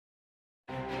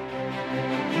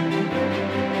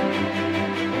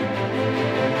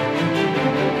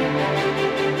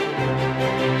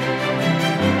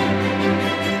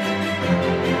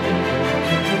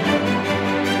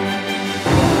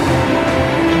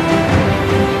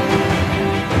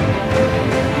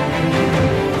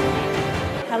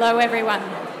Hello, everyone.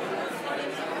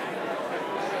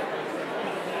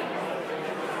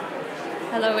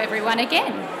 Hello, everyone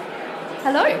again.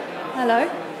 Hello. Hello.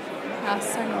 Oh,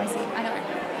 so noisy. I know.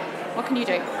 What can you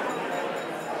do?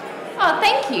 Oh,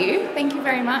 thank you. Thank you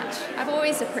very much. I've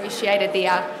always appreciated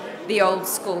the old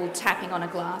school tapping on a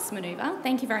glass manoeuvre.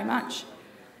 Thank you very much.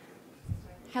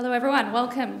 Hello, everyone.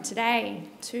 Welcome today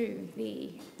to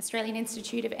the Australian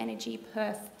Institute of Energy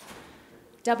Perth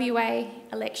WA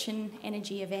election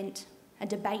energy event, a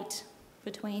debate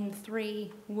between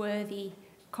three worthy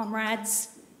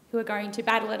comrades who are going to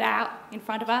battle it out in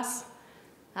front of us.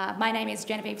 My name is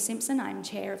Genevieve Simpson. I'm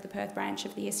chair of the Perth branch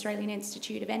of the Australian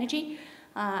Institute of Energy.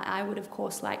 I would, of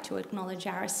course, like to acknowledge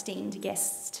our esteemed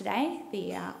guests today,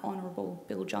 the Honourable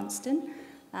Bill Johnston,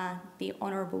 the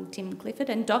Honourable Tim Clifford,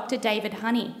 and Dr. David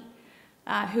Honey,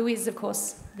 who is, of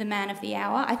course, the man of the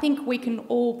hour. I think we can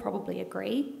all probably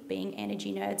agree, being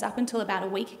energy nerds, up until about a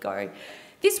week ago,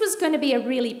 this was going to be a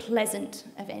really pleasant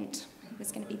event. It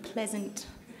was going to be pleasant.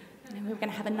 We were going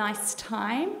to have a nice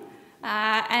time.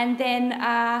 And then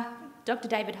Dr.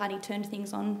 David Honey turned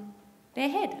things on their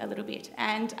head a little bit.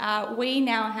 And we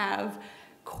now have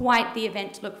quite the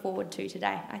event to look forward to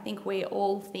today. I think we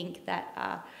all think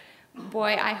that,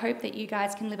 boy, I hope that you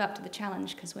guys can live up to the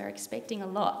challenge, because we're expecting a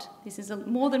lot. This is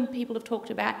more than people have talked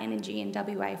about energy in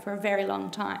WA for a very long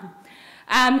time.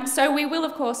 So we will,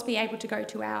 of course, be able to go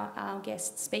to our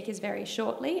guest speakers very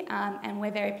shortly, and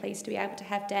we're very pleased to be able to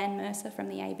have Dan Mercer from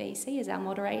the ABC as our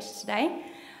moderator today.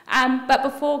 But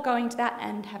before going to that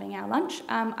and having our lunch,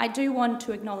 I do want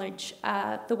to acknowledge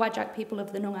the Whadjuk people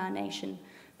of the Noongar Nation,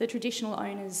 the traditional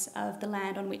owners of the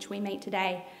land on which we meet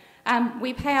today.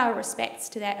 We pay our respects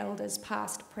to their elders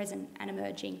past, present and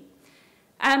emerging.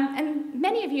 And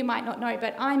many of you might not know,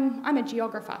 but I'm a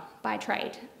geographer by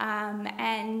trade,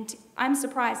 and I'm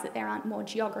surprised that there aren't more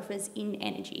geographers in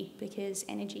energy, because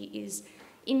energy is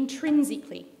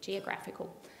intrinsically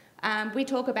geographical. We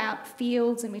talk about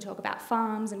fields, and we talk about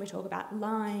farms, and we talk about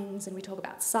lines, and we talk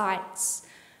about sites,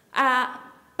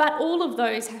 but all of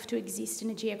those have to exist in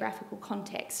a geographical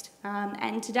context.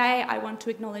 And today I want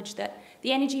to acknowledge that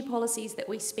the energy policies that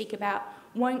we speak about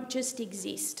won't just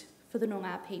exist for the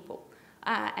Noongar people.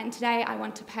 And today I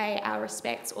want to pay our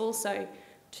respects also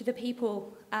to the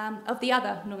people of the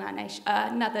other Noongar nation,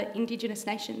 other Indigenous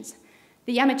nations,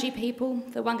 the Yamatji people,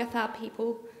 the Wangatha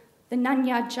people, the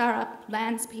Nanya Jarrah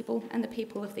lands people, and the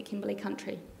people of the Kimberley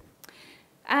country.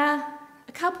 A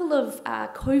couple of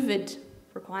COVID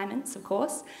requirements, of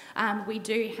course. We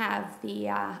do have the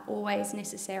always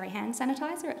necessary hand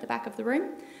sanitizer at the back of the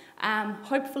room.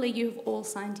 Hopefully you've all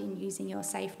signed in using your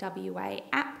Safe WA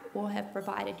app, or have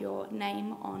provided your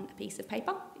name on a piece of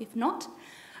paper. If not,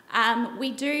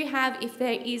 we do have, if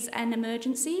there is an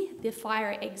emergency, the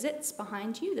fire exits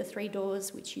behind you, the 3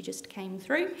 doors which you just came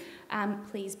through.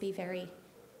 Please be very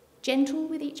gentle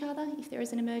with each other if there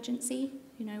is an emergency.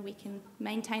 You know, we can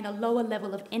maintain a lower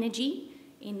level of energy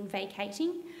in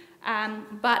vacating,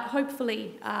 but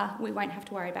hopefully we won't have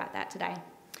to worry about that today.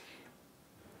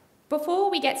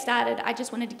 Before we get started, I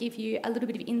just wanted to give you a little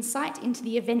bit of insight into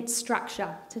the event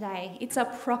structure today. It's a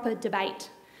proper debate.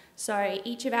 So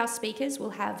each of our speakers will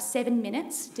have 7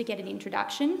 minutes to get an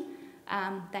introduction.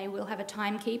 They will have a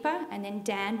timekeeper, and then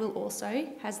Dan will also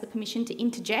has the permission to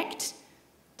interject,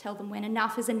 tell them when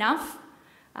enough is enough.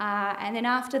 And then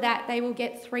after that, they will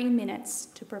get 3 minutes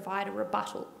to provide a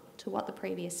rebuttal to what the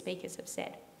previous speakers have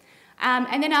said.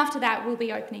 And then after that, we'll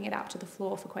be opening it up to the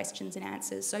floor for questions and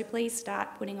answers. So please start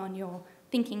putting on your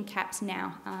thinking caps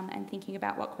now and thinking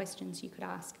about what questions you could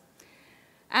ask.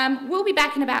 We'll be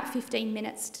back in about 15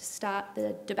 minutes to start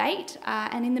the debate.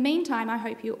 And in the meantime, I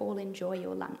hope you all enjoy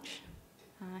your lunch.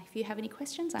 If you have any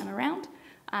questions, I'm around.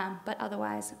 But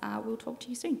otherwise, we'll talk to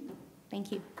you soon.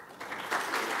 Thank you.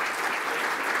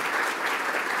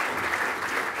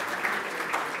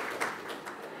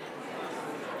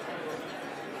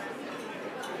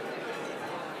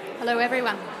 Hello,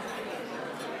 everyone.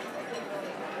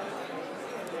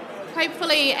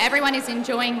 Hopefully everyone is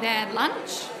enjoying their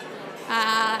lunch.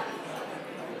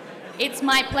 It's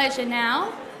my pleasure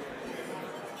now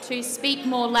to speak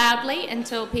more loudly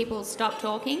until people stop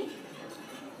talking.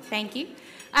 Thank you.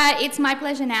 It's my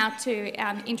pleasure now to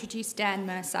introduce Dan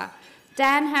Mercer.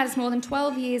 Dan has more than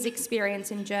 12 years' experience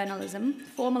in journalism,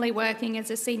 formerly working as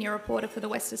a senior reporter for the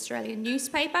West Australian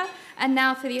newspaper and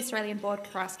now for the Australian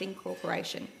Broadcasting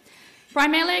Corporation,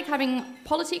 primarily covering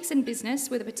politics and business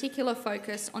with a particular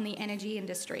focus on the energy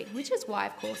industry, which is why,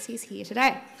 of course, he's here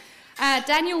today.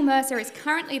 Daniel Mercer is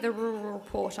currently the rural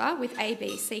reporter with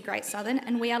ABC Great Southern,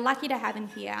 and we are lucky to have him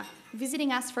here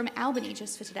visiting us from Albany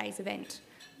just for today's event.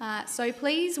 So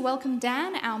please welcome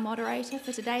Dan, our moderator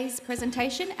for today's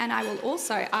presentation, and I will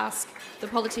also ask the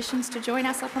politicians to join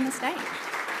us up on the stage.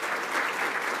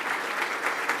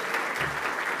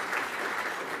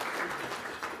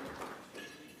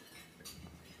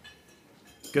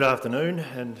 Good afternoon,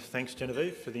 and thanks,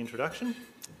 Genevieve, for the introduction.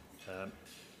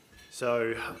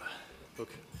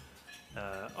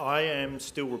 I am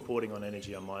still reporting on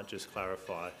energy, I might just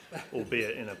clarify,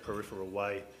 albeit in a peripheral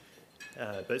way.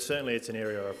 But certainly it's an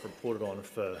area I've reported on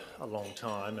for a long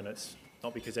time, and it's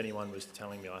not because anyone was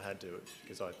telling me I had to, it's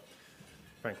because I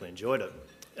frankly enjoyed it.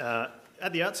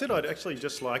 At the outset, I'd actually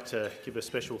just like to give a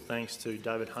special thanks to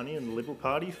David Honey and the Liberal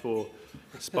Party for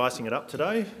spicing it up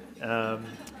today.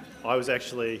 I was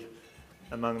actually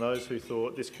among those who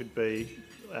thought this could be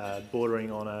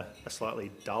bordering on a slightly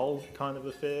dull kind of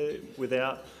affair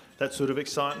without that sort of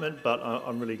excitement, but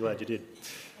I'm really glad you did.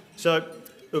 So,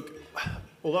 look,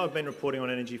 although I've been reporting on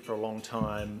energy for a long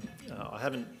time, I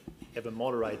haven't ever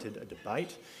moderated a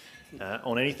debate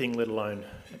on anything, let alone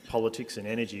politics and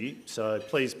energy, so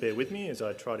please bear with me as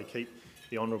I try to keep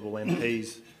the honourable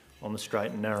MPs on the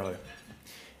straight and narrow.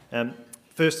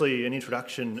 Firstly, an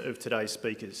introduction of today's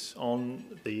speakers. On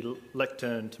the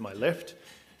lectern to my left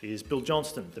is Bill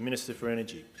Johnston, the Minister for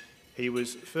Energy. He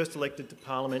was first elected to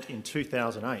Parliament in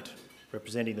 2008,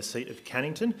 representing the seat of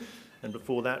Cannington, and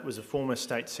before that was a former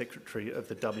State Secretary of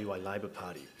the WA Labor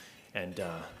Party. And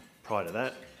prior to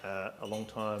that, a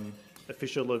long-time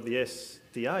official of the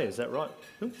SDA, is that right,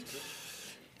 Bill?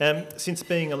 Since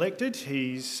being elected,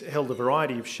 he's held a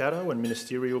variety of shadow and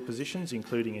ministerial positions,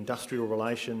 including industrial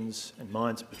relations and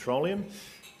mines and petroleum,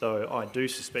 though I do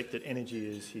suspect that energy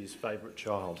is his favourite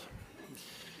child.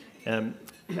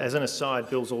 As an aside,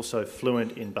 Bill's also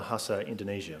fluent in Bahasa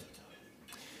Indonesia.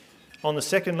 On the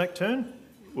second lectern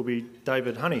will be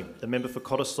David Honey, the member for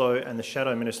Cottesloe and the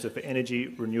Shadow Minister for Energy,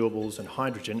 Renewables and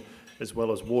Hydrogen, as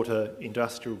well as Water,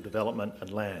 Industrial Development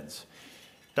and Lands.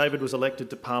 David was elected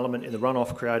to Parliament in the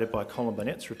runoff created by Colin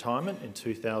Burnett's retirement in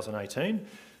 2018,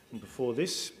 and before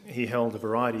this he held a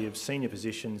variety of senior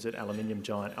positions at aluminium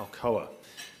giant Alcoa,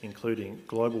 including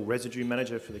Global Residue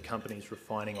Manager for the company's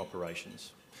refining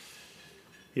operations.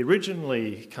 He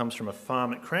originally comes from a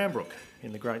farm at Cranbrook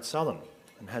in the Great Southern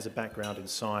and has a background in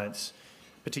science,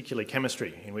 particularly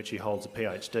chemistry, in which he holds a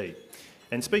PhD.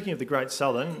 And speaking of the Great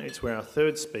Southern, it's where our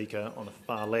third speaker on the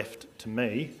far left to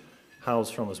me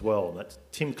hails from as well. That's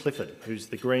Tim Clifford, who's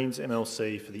the Greens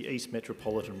MLC for the East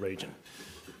Metropolitan Region,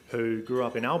 who grew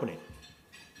up in Albany.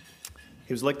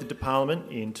 He was elected to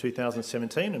Parliament in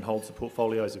 2017 and holds the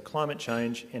portfolios of climate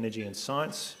change, energy and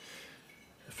science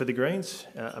for the Greens,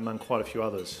 among quite a few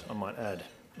others, I might add.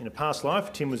 In a past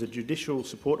life, Tim was a judicial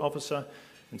support officer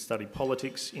and studied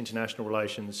politics, international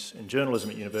relations and journalism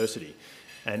at university.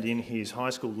 And in his high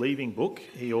school leaving book,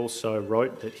 he also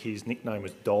wrote that his nickname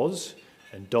was Doz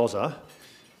and Dozza,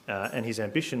 and his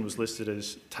ambition was listed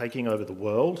as taking over the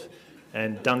world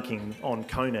and dunking on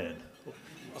Conan.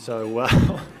 So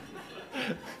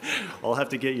I'll have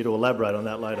to get you to elaborate on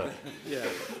that later.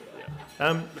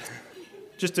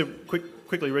 Just to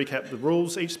quickly recap the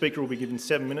rules, each speaker will be given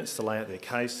 7 minutes to lay out their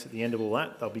case. At the end of all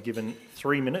that, they'll be given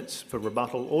 3 minutes for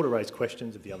rebuttal or to raise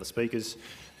questions of the other speakers.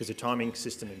 There's a timing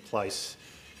system in place,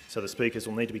 so the speakers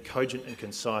will need to be cogent and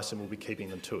concise, and we'll be keeping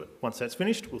them to it. Once that's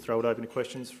finished, we'll throw it open to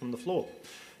questions from the floor.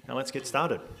 Now let's get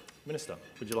started. Minister,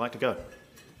 would you like to go?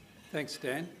 Thanks,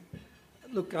 Dan.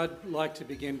 Look, I'd like to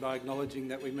begin by acknowledging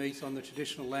that we meet on the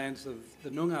traditional lands of the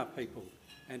Noongar people,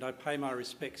 and I pay my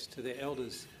respects to their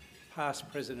elders,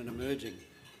 past, present and emerging.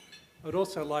 I would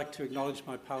also like to acknowledge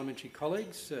my parliamentary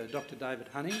colleagues, Dr David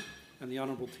Honey and the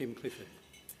Honourable Tim Clifford.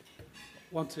 I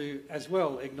want to as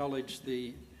well acknowledge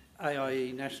the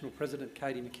AIE National President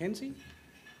Katie McKenzie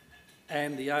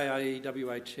and the AIE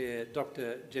WA Chair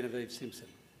Dr Genevieve Simpson.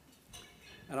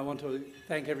 And I want to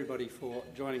thank everybody for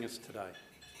joining us today.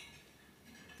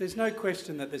 There's no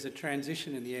question that there's a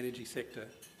transition in the energy sector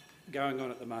going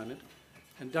on at the moment,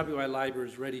 and WA Labor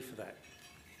is ready for that.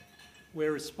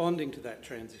 We're responding to that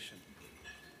transition.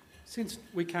 Since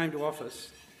we came to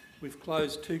office, we've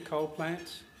closed 2 coal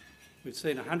plants, we've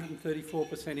seen a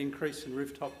 134% increase in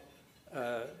rooftop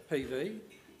PV,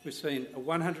 we've seen a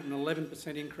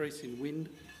 111% increase in wind,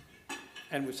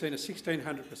 and we've seen a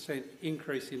 1,600%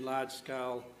 increase in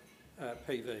large-scale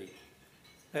PV.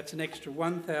 That's an extra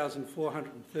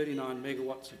 1,439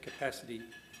 megawatts of capacity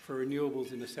for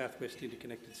renewables in the South West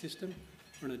Interconnected System,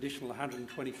 for an additional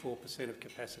 124% of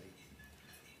capacity.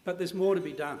 But there's more to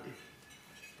be done,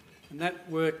 and that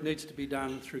work needs to be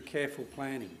done through careful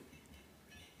planning.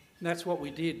 And that's what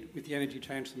we did with the Energy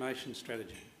Transformation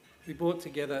Strategy. we brought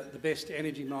together the best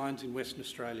energy minds in Western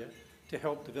Australia to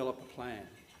help develop a plan.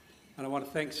 And I want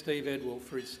to thank Steve Edwell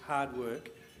for his hard work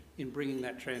in bringing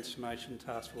that transformation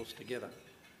task force together.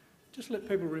 Just let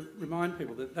people remind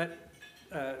people that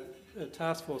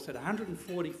task force had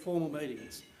 140 formal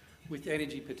meetings with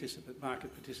energy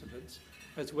market participants,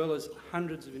 as well as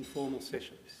hundreds of informal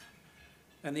sessions.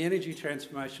 And the energy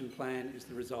transformation plan is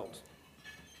the result.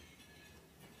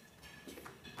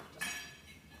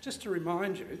 Just to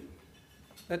remind you,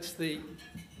 that's the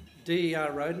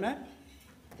DER roadmap,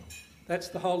 that's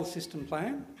the whole of system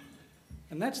plan,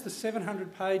 and that's the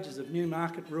 700 pages of new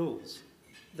market rules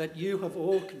that you have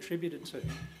all contributed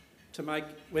to make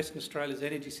Western Australia's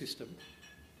energy system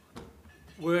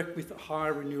work with a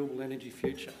higher renewable energy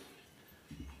future.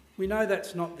 We know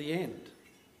that's not the end,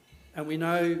 and we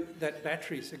know that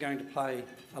batteries are going to play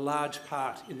a large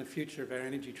part in the future of our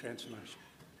energy transformation.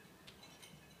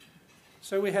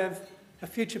 So we have a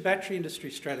future battery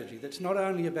industry strategy that's not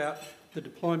only about the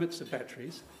deployments of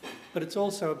batteries, but it's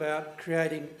also about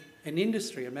creating an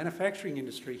industry, a manufacturing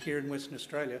industry here in Western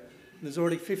Australia. And there's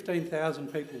already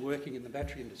 15,000 people working in the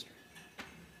battery industry.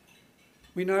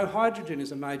 We know hydrogen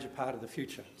is a major part of the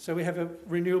future. So we have a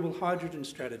renewable hydrogen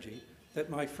strategy that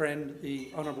my friend, the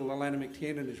Honourable Alana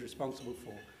McTiernan, is responsible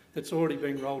for, that's already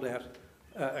being rolled out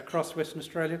across Western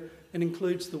Australia and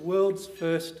includes the world's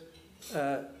first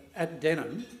at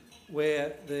Denham,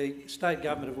 where the state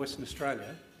government of Western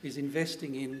Australia is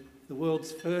investing in the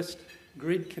world's first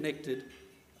grid-connected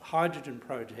hydrogen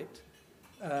project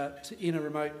in a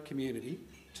remote community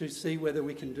to see whether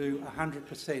we can do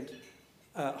 100%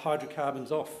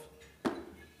 hydrocarbons off.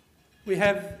 We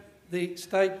have the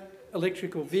state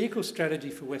electrical vehicle strategy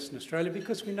for Western Australia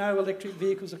because we know electric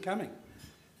vehicles are coming.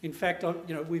 In fact,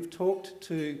 we've talked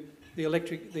to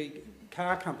the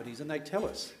car companies and they tell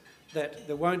us that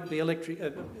there won't be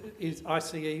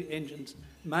ICE engines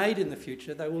made in the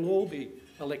future, they will all be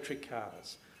electric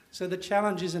cars. So the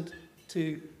challenge isn't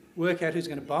to work out who's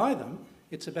going to buy them,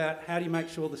 it's about how do you make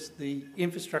sure the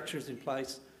infrastructure is in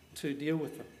place to deal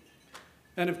with them.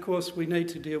 And of course we need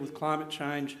to deal with climate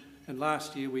change, and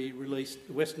last year we released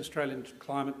the Western Australian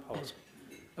Climate Policy,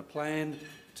 a plan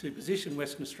to position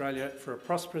Western Australia for a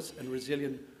prosperous and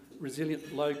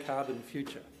resilient low-carbon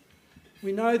future.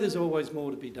 We know there's always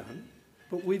more to be done,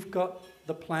 but we've got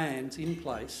the plans in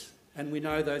place and we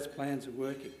know those plans are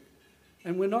working.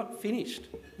 And we're not finished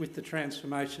with the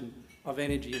transformation of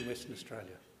energy in Western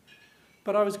Australia.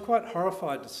 But I was quite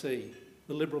horrified to see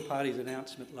the Liberal Party's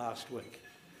announcement last week.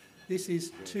 This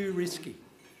is too risky.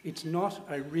 It's not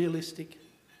a realistic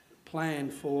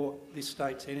plan for this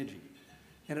state's energy,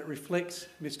 and it reflects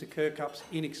Mr Kirkup's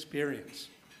inexperience.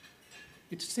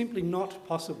 It's simply not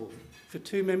possible for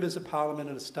two members of Parliament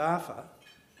and a staffer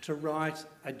to write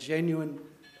a genuine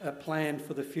plan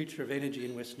for the future of energy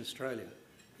in Western Australia.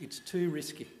 It's too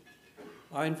risky.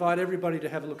 I invite everybody to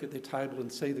have a look at their table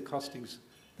and see the costings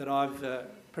that I've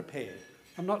prepared.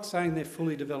 I'm not saying they're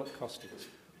fully developed costings.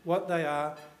 What they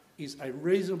are is a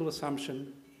reasonable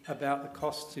assumption about the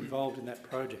costs involved in that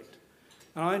project.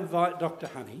 And I invite Dr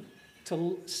Honey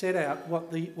to set out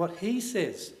what he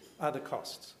says are the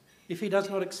costs. If he does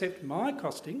not accept my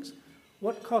costings,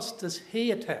 what cost does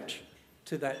he attach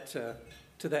to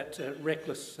that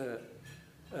reckless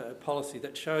policy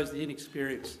that shows the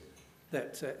inexperience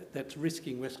that's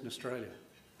risking Western Australia?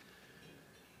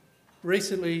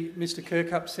 Recently, Mr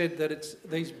Kirkup said that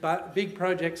these big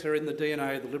projects are in the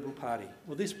DNA of the Liberal Party.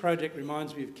 Well, this project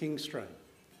reminds me of King Stream.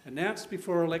 Announced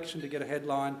before election to get a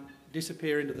headline,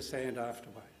 disappear into the sand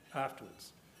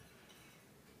afterwards.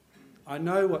 I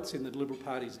know what's in the Liberal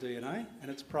Party's DNA,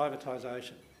 and it's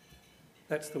privatisation.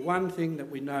 That's the one thing that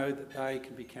we know that they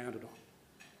can be counted on.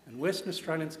 And Western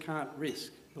Australians can't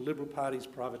risk the Liberal Party's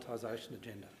privatisation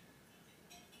agenda.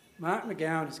 Mark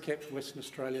McGowan has kept Western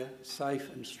Australia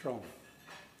safe and strong.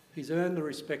 He's earned the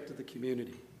respect of the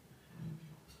community.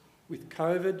 With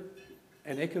COVID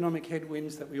and economic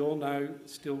headwinds that we all know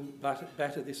still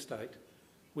batter this state,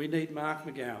 we need Mark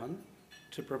McGowan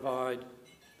to provide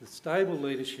the stable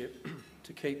leadership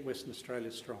to keep Western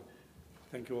Australia strong.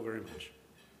 Thank you all very much.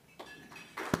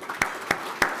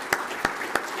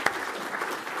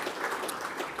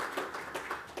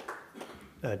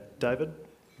 David,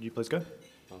 would you please go?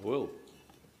 I will.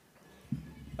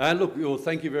 Look, well,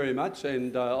 thank you very much,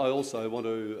 and I also want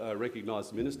to recognise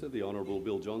the Minister, the Honourable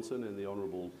Bill Johnston, and the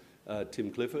Honourable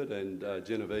Tim Clifford, and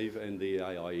Genevieve and the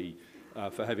AIE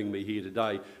for having me here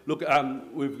today. Look,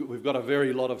 we've got a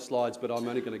very lot of slides, but I'm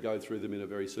only going to go through them in a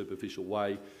very superficial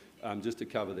way, just to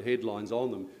cover the headlines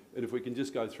on them. And if we can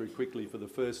just go through quickly for the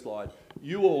first slide.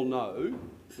 You all know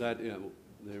that,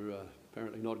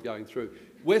 apparently not going through.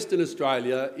 Western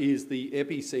Australia is the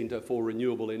epicentre for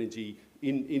renewable energy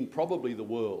in probably the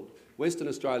world. Western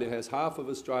Australia has half of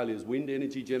Australia's wind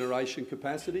energy generation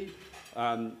capacity.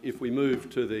 If we move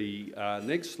to the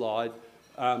next slide,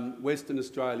 Western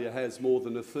Australia has more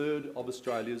than a third of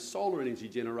Australia's solar energy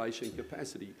generation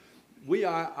capacity. We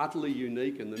are utterly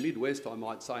unique, and the Midwest, I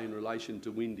might say, in relation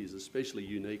to wind is especially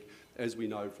unique, as we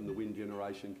know from the wind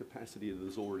generation capacity that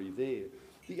is already there.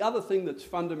 The other thing that's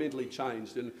fundamentally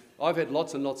changed, and I've had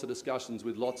lots and lots of discussions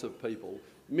with lots of people,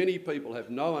 many people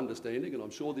have no understanding, and I'm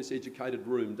sure this educated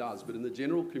room does, but in the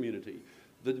general community,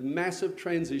 the massive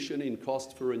transition in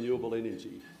cost for renewable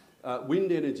energy.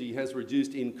 Wind energy has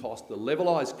reduced in cost. The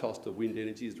levelised cost of wind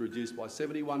energy is reduced by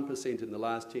 71% in the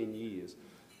last 10 years.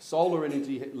 Solar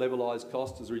energy levelised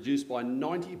cost has reduced by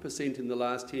 90% in the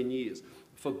last 10 years.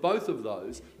 For both of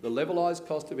those, the levelised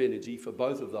cost of energy for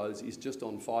both of those is just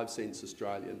on 5 cents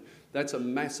Australian. That's a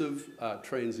massive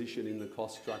transition in the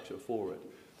cost structure for it.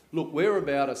 Look, we're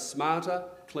about a smarter,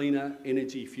 cleaner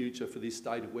energy future for this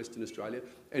state of Western Australia,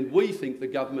 and we think the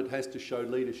government has to show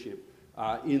leadership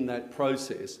in that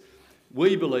process.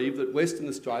 We believe that Western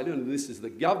Australia, and this is the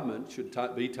government, should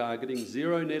be targeting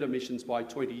zero net emissions by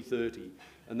 2030,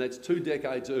 and that's 2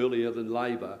 decades earlier than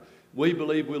Labor. We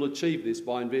believe we'll achieve this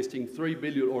by investing $3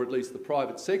 billion, or at least the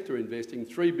private sector investing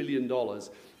 $3 billion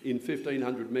in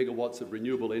 1,500 megawatts of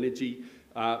renewable energy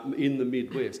in the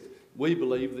Midwest. We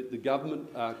believe that the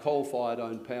government coal-fired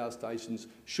owned power stations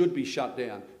should be shut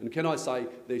down. And can I say,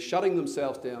 they're shutting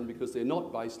themselves down because they're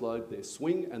not baseload, they're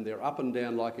swing and they're up and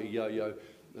down like a yo-yo.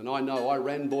 And I know I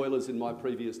ran boilers in my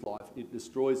previous life. It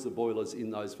destroys the boilers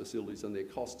in those facilities and their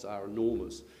costs are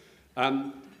enormous.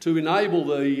 To enable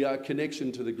the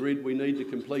connection to the grid, we need to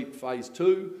complete phase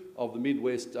 2 of the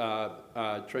Midwest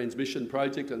transmission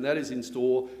project, and that is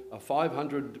install a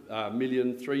 500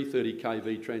 million 330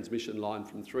 kV transmission line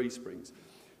from Three Springs.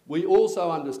 We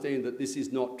also understand that this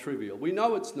is not trivial. We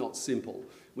know it's not simple.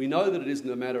 We know that it isn't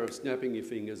a matter of snapping your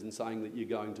fingers and saying that you're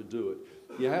going to do it.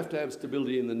 You have to have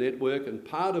stability in the network, and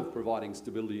part of providing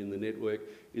stability in the network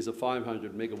is a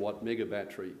 500 megawatt mega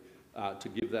battery to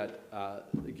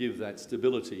give that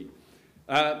stability.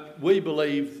 We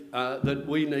believe that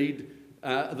we need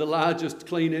the largest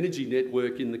clean energy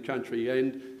network in the country,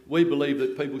 and we believe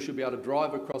that people should be able to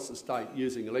drive across the state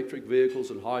using electric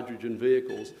vehicles and hydrogen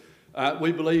vehicles.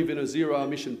 We believe in a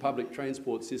zero-emission public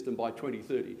transport system by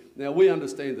 2030. Now, we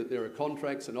understand that there are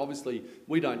contracts, and obviously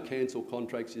we don't cancel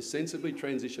contracts, you sensibly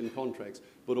transition contracts,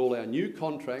 but all our new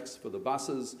contracts for the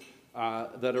buses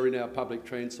that are in our public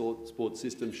transport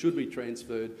system should be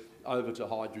transferred over to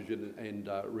hydrogen and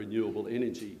renewable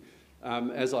energy.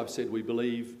 As I've said, we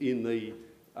believe in the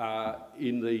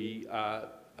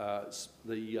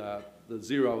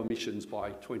zero emissions by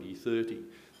 2030.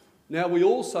 Now, we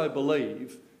also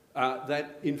believe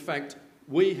that, in fact,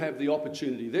 we have the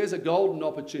opportunity. There's a golden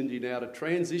opportunity now to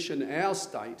transition our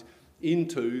state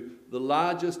into the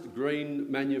largest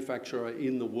green manufacturer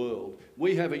in the world.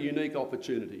 We have a unique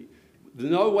opportunity.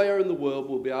 Nowhere in the world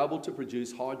will be able to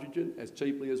produce hydrogen as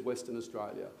cheaply as Western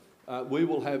Australia. We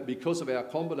will have, because of our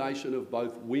combination of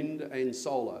both wind and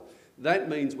solar, that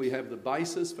means we have the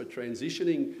basis for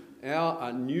transitioning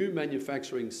our new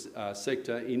manufacturing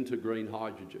sector into green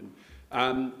hydrogen.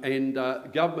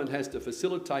 Government has to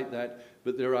facilitate that,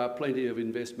 but there are plenty of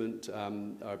investment,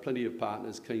 plenty of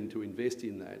partners keen to invest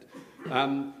in that.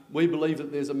 We believe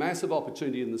that there's a massive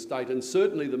opportunity in the state, and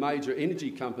certainly the major energy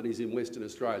companies in Western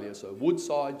Australia, so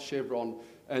Woodside, Chevron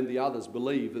and the others,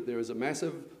 believe that there is a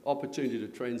massive opportunity to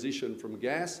transition from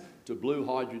gas to blue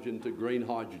hydrogen to green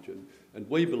hydrogen. And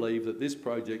we believe that this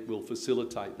project will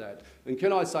facilitate that. And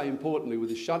can I say, importantly, with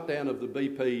the shutdown of the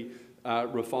BP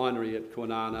refinery at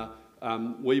Kwinana,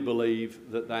 we believe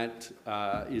that that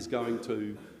is going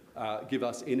to give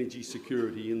us energy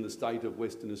security in the state of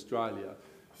Western Australia.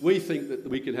 We think that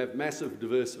we can have massive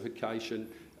diversification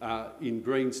in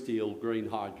green steel, green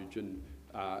hydrogen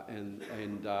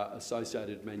and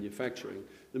associated manufacturing.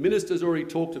 The Minister's already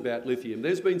talked about lithium.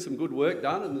 There's been some good work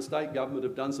done, and the state government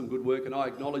have done some good work, and I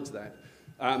acknowledge that.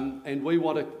 And we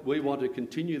want to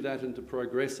continue that and to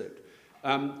progress it.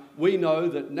 We know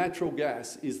that natural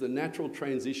gas is the natural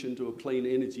transition to a clean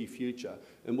energy future,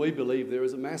 and we believe there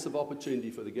is a massive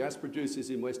opportunity for the gas producers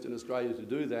in Western Australia to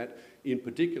do that, in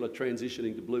particular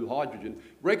transitioning to blue hydrogen,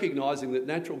 recognising that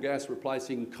natural gas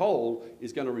replacing coal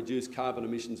is going to reduce carbon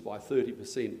emissions by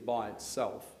 30% by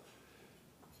itself.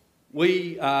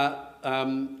 And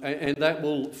that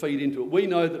will feed into it. We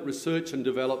know that research and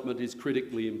development is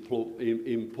critically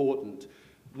important.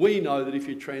 We know that if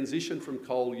you transition from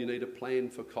coal, you need a plan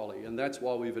for coal, and that's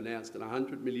why we've announced an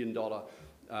 $100 million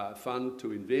fund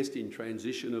to invest in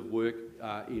transition of work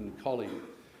in Colling.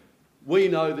 We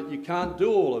know that you can't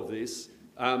do all of this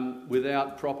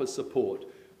without proper support.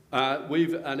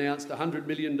 We've announced $100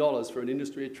 million for an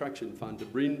industry attraction fund to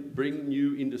bring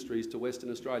new industries to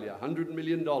Western Australia, $100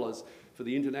 million for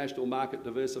the International Market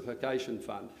Diversification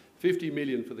Fund, $50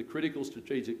 million for the Critical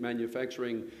Strategic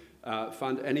Manufacturing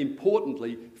Fund, and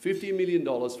importantly, $50 million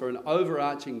for an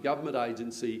overarching government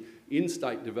agency in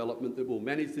state development that will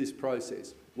manage this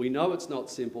process. We know it's not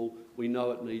simple, we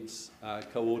know it needs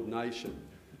coordination.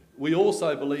 We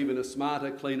also believe in a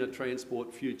smarter, cleaner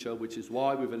transport future, which is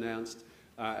why we've announced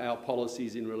our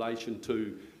policies in relation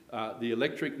to the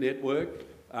electric network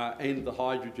and the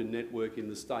hydrogen network in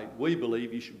the state. We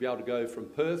believe you should be able to go from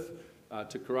Perth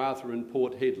to Karratha and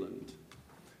Port Hedland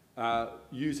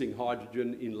using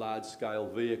hydrogen in large-scale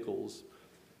vehicles.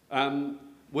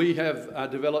 We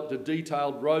have developed a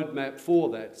detailed roadmap for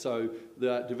that, so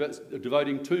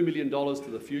devoting $2 million to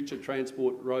the Future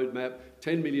Transport Roadmap,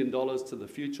 $10 million to the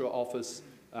Future Office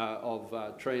of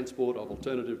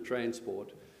Alternative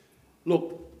Transport.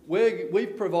 Look,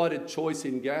 we've provided choice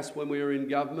in gas when we were in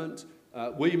government.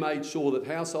 We made sure that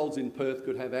households in Perth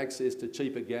could have access to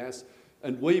cheaper gas,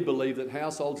 and we believe that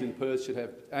households in Perth should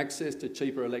have access to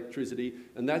cheaper electricity,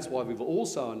 and that's why we've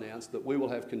also announced that we will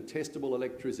have contestable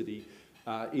electricity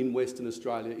in Western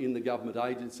Australia in the government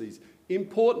agencies.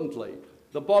 Importantly,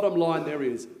 the bottom line there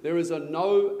is a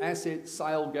no asset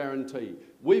sale guarantee.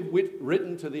 We've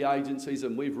written to the agencies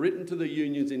and we've written to the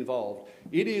unions involved.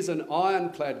 It is an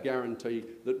ironclad guarantee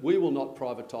that we will not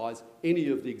privatise any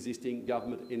of the existing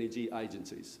government energy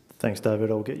agencies. Thanks,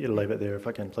 David. I'll get you to leave it there if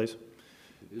I can, please.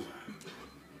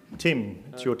 Tim,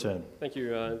 it's your turn. Thank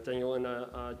you, Daniel, and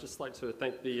I'd just like to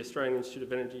thank the Australian Institute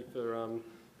of Energy for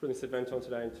putting this event on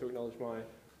today, and to acknowledge my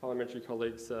parliamentary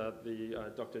colleagues,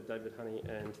 Dr. David Honey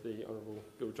and the Honourable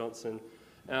Bill Johnston.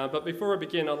 But before I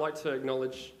begin, I'd like to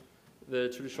acknowledge the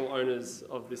traditional owners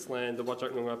of this land, the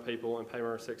Whadjuk Noongar people, and pay my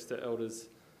respects to elders,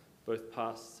 both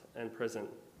past and present.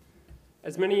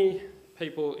 As many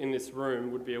people in this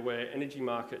room would be aware, energy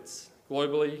markets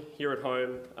globally, here at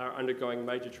home, are undergoing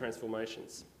major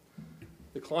transformations.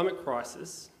 The climate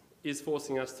crisis is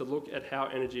forcing us to look at how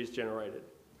energy is generated.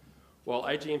 While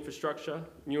aging infrastructure,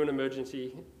 new and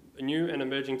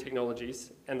emerging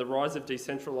technologies, and the rise of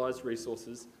decentralised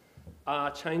resources are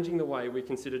changing the way we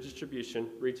consider distribution,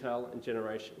 retail and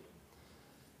generation.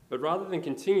 But rather than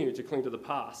continue to cling to the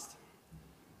past,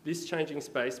 this changing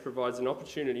space provides an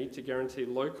opportunity to guarantee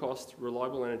low-cost,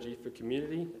 reliable energy for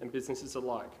community and businesses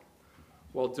alike,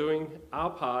 while doing our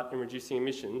part in reducing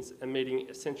emissions and meeting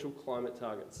essential climate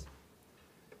targets.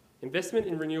 Investment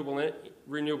in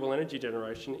renewable energy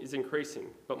generation is increasing,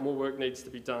 but more work needs to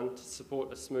be done to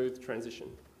support a smooth transition.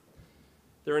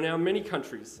 There are now many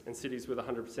countries and cities with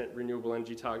 100% renewable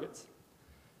energy targets,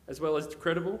 as well as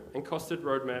credible and costed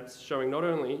roadmaps showing not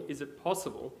only is it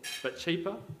possible, but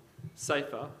cheaper,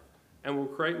 safer, and will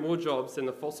create more jobs than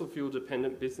the fossil fuel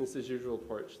dependent business as usual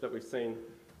approach that we've seen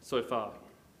so far.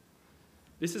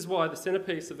 This is why the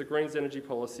centrepiece of the Greens energy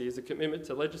policy is a commitment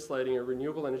to legislating a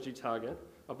renewable energy target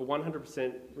of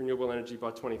 100% renewable energy by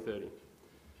 2030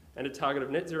 and a target of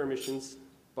net zero emissions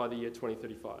by the year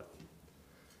 2035.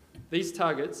 These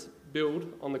targets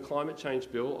build on the climate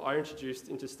change bill I introduced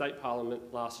into state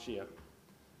parliament last year,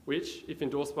 which, if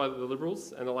endorsed by the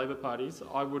Liberals and the Labor parties,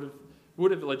 I would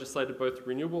have legislated both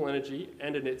renewable energy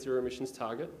and a net zero emissions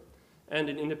target and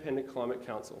an independent climate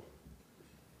council.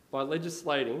 By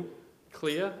legislating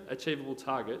clear, achievable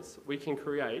targets, we can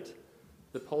create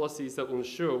the policies that will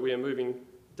ensure we are moving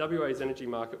WA's energy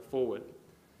market forward,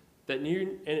 that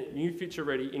new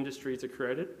future-ready industries are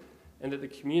created, and that the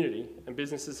community and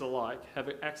businesses alike have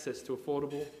access to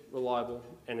affordable, reliable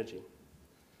energy.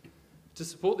 To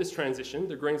support this transition,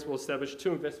 the Greens will establish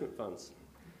two investment funds,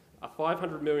 a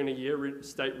 $500 million a year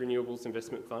state renewables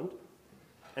investment fund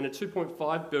and a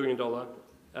 $2.5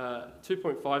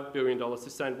 billion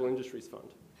sustainable industries fund.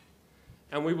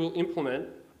 And we will implement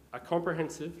a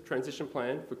comprehensive transition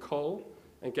plan for coal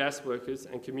and gas workers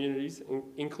and communities,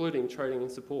 including training and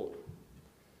support.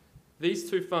 These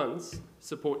two funds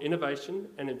support innovation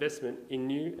and investment in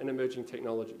new and emerging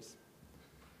technologies,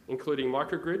 including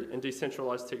microgrid and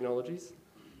decentralised technologies,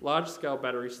 large-scale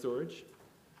battery storage,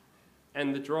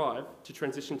 and the drive to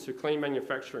transition to clean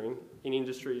manufacturing in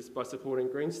industries by supporting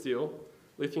green steel,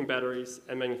 lithium batteries,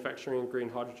 and manufacturing green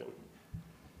hydrogen.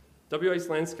 WA's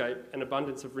landscape and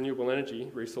abundance of renewable energy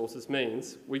resources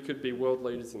means we could be world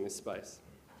leaders in this space.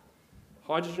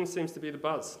 Hydrogen seems to be the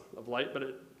buzz of late,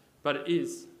 but it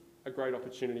is a great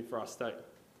opportunity for our state.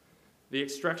 The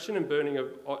extraction and burning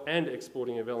and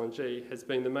exporting of LNG has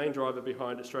been the main driver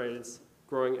behind Australia's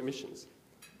growing emissions.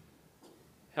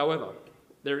 However,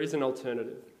 there is an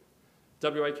alternative.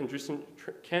 WA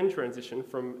can transition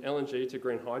from LNG to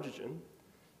green hydrogen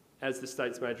as the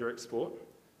state's major export.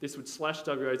 This would slash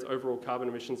WA's overall carbon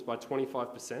emissions by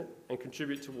 25% and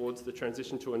contribute towards the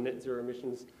transition to a net zero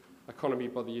emissions economy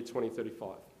by the year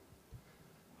 2035.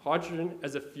 Hydrogen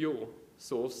as a fuel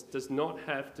source does not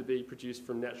have to be produced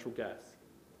from natural gas.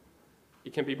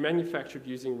 It can be manufactured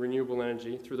using renewable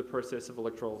energy through the process of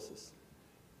electrolysis.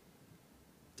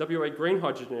 WA green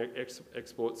hydrogen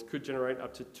exports could generate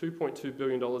up to $2.2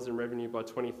 billion in revenue by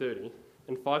 2030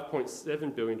 and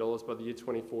 $5.7 billion by the year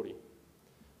 2040,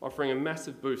 offering a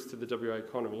massive boost to the WA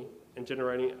economy and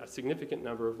generating a significant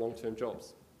number of long-term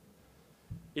jobs.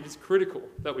 It is critical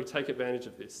that we take advantage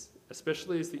of this,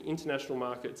 especially as the international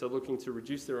markets are looking to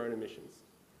reduce their own emissions.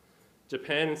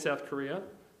 Japan and South Korea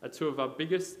are two of our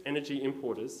biggest energy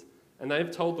importers, and they have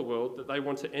told the world that they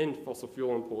want to end fossil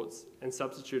fuel imports and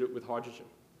substitute it with hydrogen.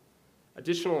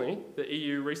 Additionally, the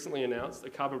EU recently announced a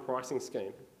carbon pricing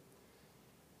scheme.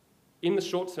 In the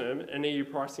short term, an EU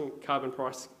carbon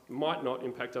price might not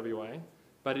impact WA,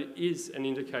 but it is an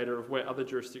indicator of where other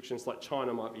jurisdictions like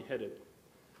China might be headed.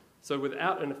 So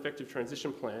without an effective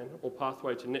transition plan or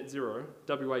pathway to net zero,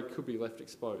 WA could be left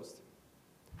exposed.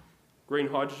 Green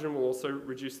hydrogen will also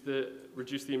reduce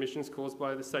the emissions caused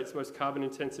by the state's most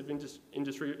carbon-intensive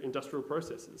industrial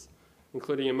processes,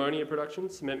 including ammonia production,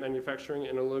 cement manufacturing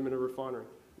and alumina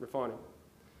refining.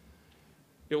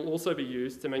 It will also be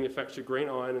used to manufacture green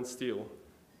iron and steel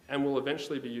and will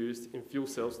eventually be used in fuel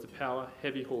cells to power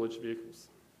heavy haulage vehicles.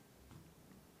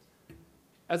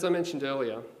 As I mentioned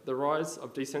earlier, the rise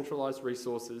of decentralised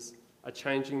resources are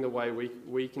changing the way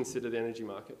we consider the energy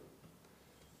market.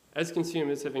 As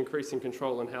consumers have increasing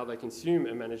control on how they consume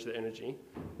and manage their energy,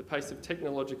 the pace of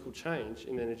technological change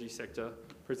in the energy sector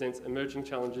presents emerging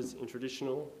challenges in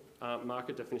traditional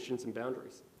market definitions and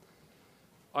boundaries.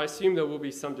 I assume there will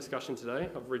be some discussion today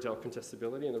of retail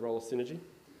contestability and the role of synergy.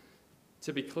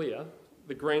 To be clear,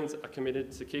 the Greens are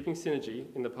committed to keeping synergy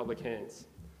in the public hands.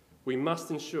 We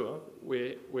must ensure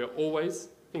we're always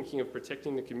thinking of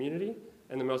protecting the community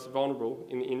and the most vulnerable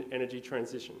in the energy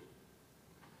transition.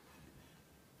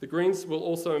 The Greens will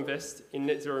also invest in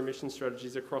net zero emission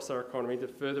strategies across our economy to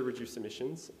further reduce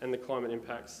emissions and the climate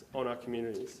impacts on our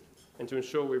communities and to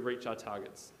ensure we reach our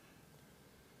targets.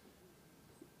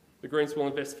 The Greens will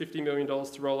invest $50 million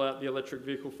to roll out the electric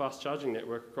vehicle fast charging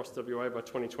network across WA by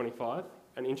 2025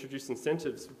 and introduce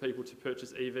incentives for people to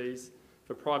purchase EVs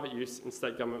for private use in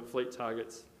state government fleet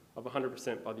targets of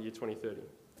 100% by the year 2030.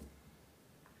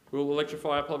 We will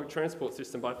electrify our public transport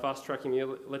system by fast-tracking the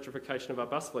electrification of our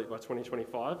bus fleet by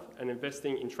 2025 and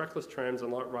investing in trackless trams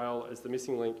and light rail as the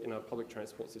missing link in our public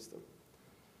transport system.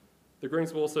 The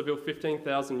Greens will also build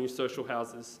 15,000 new social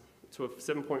houses to a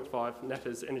 7.5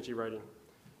 NATA's energy rating,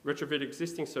 retrofit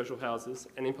existing social houses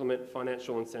and implement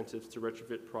financial incentives to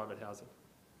retrofit private housing.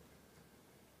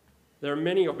 There are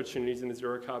many opportunities in the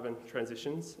zero carbon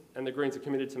transitions and the Greens are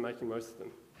committed to making most of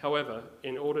them. However,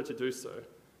 in order to do so,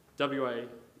 WA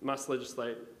must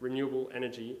legislate renewable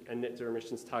energy and net zero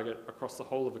emissions target across the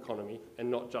whole of the economy and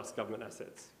not just government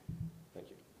assets.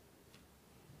 Thank you.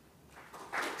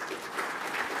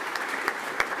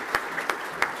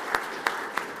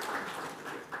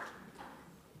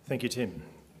 Thank you, Tim.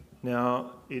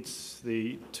 Now, it's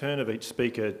the turn of each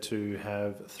speaker to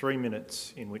have 3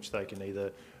 minutes in which they can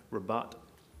either rebut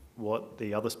what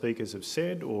the other speakers have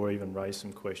said or even raise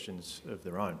some questions of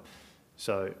their own.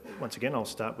 So, once again, I'll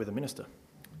start with the Minister.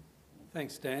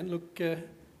 Thanks, Dan. Look,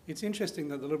 it's interesting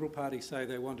that the Liberal Party say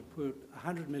they want to put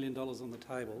 $100 million on the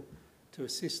table to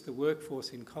assist the workforce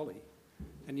in Collie,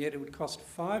 and yet it would cost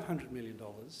 $500 million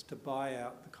to buy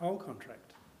out the coal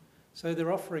contract. So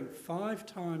they're offering 5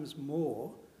 times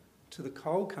more to the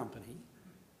coal company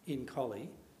in Collie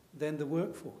than the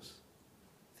workforce.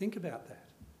 Think about that.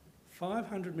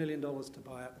 $500 million to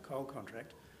buy out the coal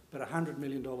contract, but $100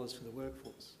 million for the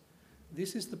workforce.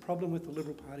 This is the problem with the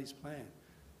Liberal Party's plan.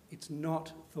 It's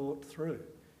not thought through.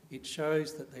 It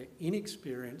shows that they're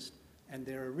inexperienced and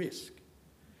they're a risk.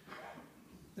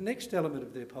 The next element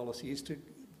of their policy is to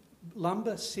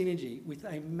lumber Synergy with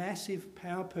a massive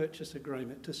power purchase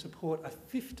agreement to support a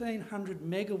 1,500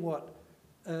 megawatt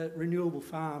renewable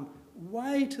farm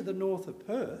way to the north of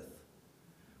Perth,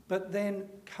 but then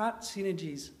cut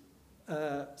Synergy's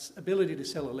ability to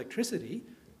sell electricity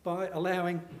by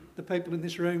allowing the people in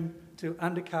this room to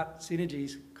undercut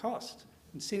Synergy's cost.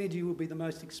 And Synergy will be the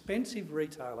most expensive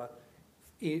retailer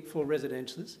for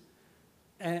residences,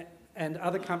 and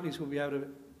other companies will be able to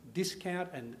discount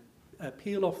and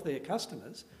peel off their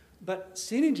customers, but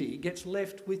Synergy gets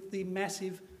left with the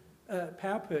massive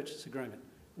power purchase agreement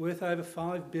worth over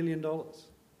 $5 billion.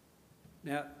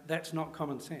 Now, that's not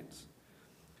common sense.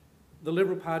 The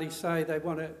Liberal Party say they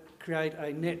want to create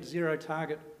a net zero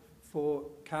target for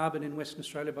carbon in Western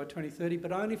Australia by 2030,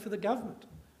 but only for the government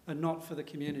and not for the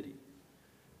community.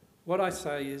 What I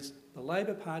say is the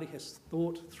Labor Party has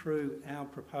thought through our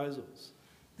proposals.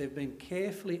 They've been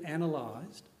carefully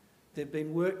analysed. They've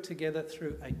been worked together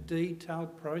through a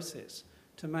detailed process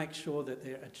to make sure that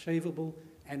they're achievable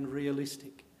and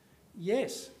realistic.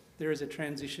 Yes, there is a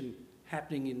transition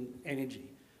happening in energy,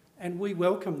 and we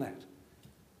welcome that.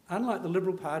 Unlike the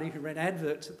Liberal Party, who ran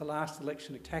adverts at the last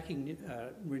election attacking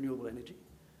renewable energy,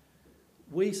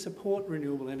 we support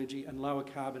renewable energy and lower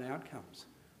carbon outcomes,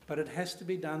 but it has to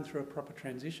be done through a proper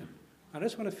transition. I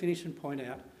just want to finish and point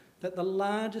out that the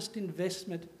largest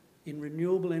investment in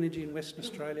renewable energy in Western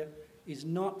Australia is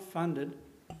not funded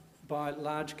by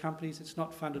large companies, it's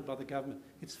not funded by the government,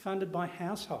 it's funded by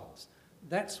households.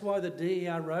 That's why the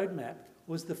DER roadmap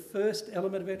was the first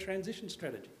element of our transition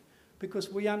strategy, because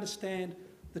we understand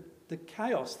the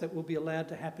chaos that will be allowed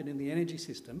to happen in the energy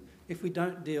system if we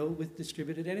don't deal with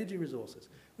distributed energy resources.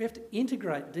 We have to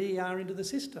integrate DER into the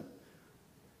system.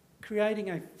 Creating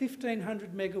a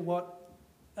 1,500 megawatt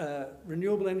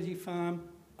renewable energy farm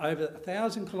over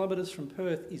 1,000 kilometres from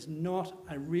Perth is not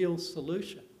a real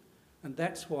solution. And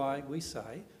that's why we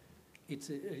say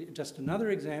it's just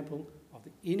another example of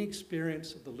the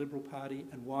inexperience of the Liberal Party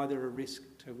and why they're a risk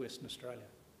to Western Australia.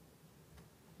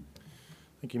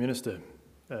 Thank you, Minister.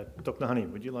 Dr Honey,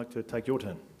 would you like to take your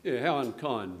turn? Yeah, how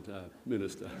unkind,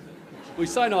 Minister. We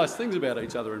say nice things about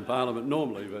each other in Parliament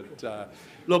normally, but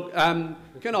look,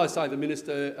 can I say the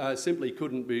Minister simply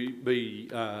couldn't be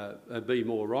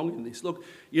more wrong in this. Look,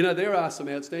 you know, there are some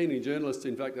outstanding journalists,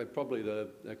 in fact, probably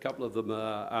a couple of them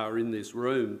are in this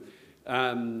room,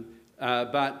 you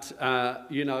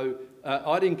know,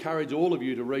 I'd encourage all of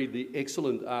you to read the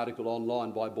excellent article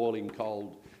online by Boiling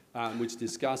Cold, which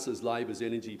discusses Labor's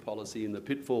energy policy and the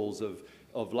pitfalls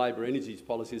of Labor energy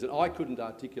policies, and I couldn't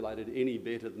articulate it any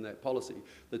better than that policy.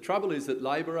 The trouble is that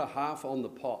Labor are half on the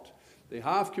pot. They're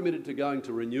half committed to going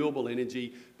to renewable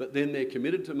energy, but then they're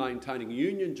committed to maintaining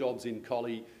union jobs in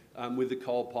Collie with the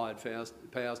coal-fired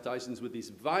power stations, with this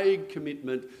vague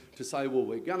commitment to say, well,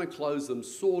 we're going to close them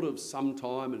sort of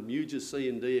sometime, and Muges C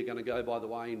and D are going to go by the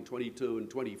way in 22 and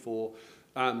 24,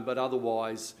 but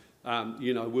otherwise,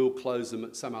 you know, we'll close them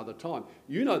at some other time.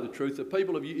 You know the truth. The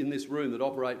people of you in this room that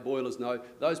operate boilers know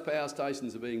those power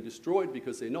stations are being destroyed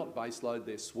because they're not baseload,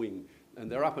 they're swing. And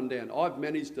they're up and down. I've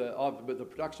managed, the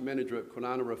production manager at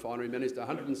Kwinana Refinery managed a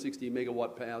 160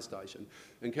 megawatt power station.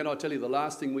 And can I tell you, the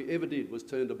last thing we ever did was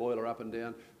turn the boiler up and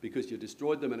down because you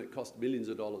destroyed them and it cost millions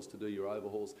of dollars to do your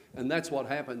overhauls. And that's what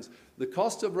happens. The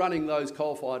cost of running those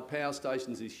coal-fired power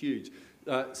stations is huge.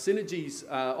 Synergy's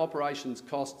operations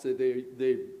costs,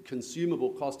 their consumable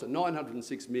cost are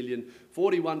 $906 million.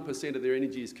 41% of their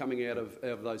energy is coming out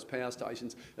of those power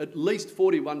stations. At least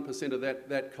 41% of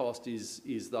that cost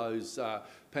is those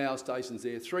power stations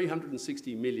there,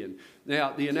 $360 million.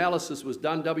 Now, the analysis was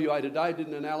done. WA Today did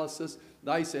an analysis.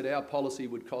 They said our policy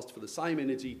would cost for the same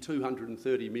energy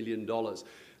 $230 million.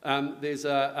 There's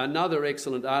another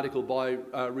excellent article by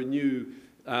Renew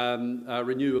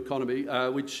Economy,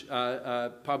 which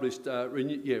published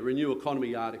Renew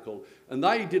Economy article, and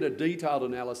they did a detailed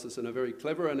analysis and a very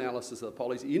clever analysis of the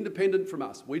policy, independent from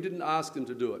us. We didn't ask them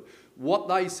to do it. What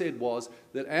they said was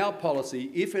that our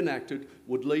policy, if enacted,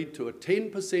 would lead to a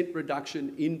 10%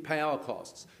 reduction in power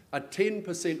costs, a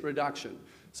 10% reduction.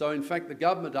 So in fact, the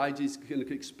government agencies can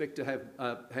expect to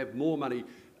have more money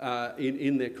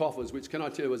in their coffers, which, can I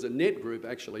tell you, as a net group,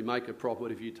 actually make a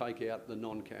profit if you take out the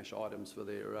non-cash items for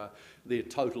their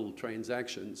total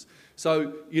transactions.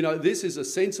 So, you know, this is a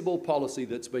sensible policy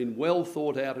that's been well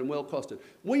thought out and well costed.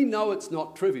 We know it's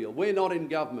not trivial. We're not in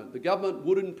government. The government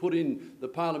wouldn't put in the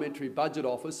Parliamentary Budget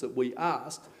Office that we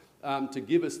asked to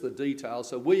give us the details,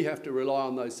 so we have to rely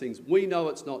on those things. We know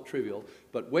it's not trivial,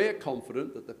 but we're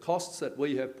confident that the costs that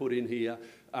we have put in here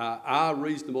are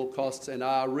reasonable costs and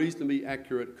are reasonably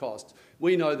accurate costs.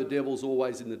 We know the devil's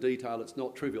always in the detail, it's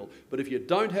not trivial. But if you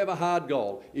don't have a hard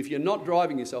goal, if you're not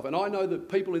driving yourself, and I know that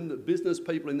people in the business,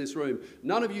 people in this room,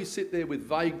 none of you sit there with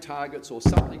vague targets or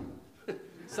something,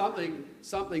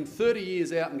 something 30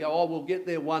 years out and go, oh, we'll get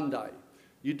there one day.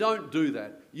 You don't do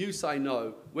that. You say,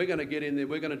 no, we're going to get in there,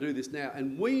 we're going to do this now.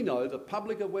 And we know the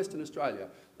public of Western Australia,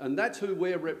 and that's who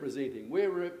we're representing.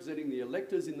 We're representing the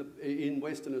electors in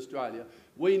Western Australia.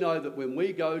 We know that when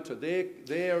we go to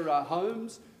their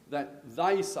homes, that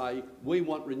they say, we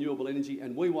want renewable energy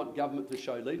and we want government to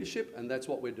show leadership, and that's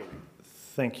what we're doing.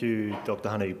 Thank you, Dr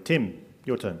Honey. Tim,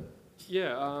 your turn.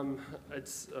 Yeah,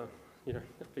 it's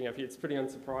being up here, it's pretty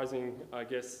unsurprising, I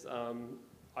guess.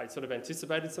 I sort of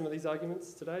anticipated some of these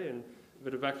arguments today, and a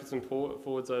bit of backwards and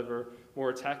forwards over more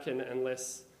attack and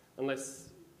less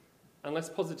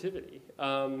positivity.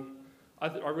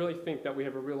 I really think that we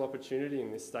have a real opportunity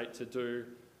in this state to do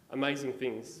amazing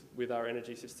things with our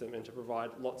energy system and to provide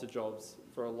lots of jobs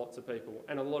for lots of people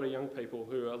and a lot of young people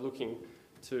who are looking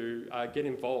to get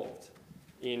involved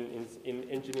in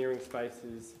engineering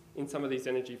spaces, in some of these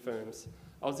energy firms.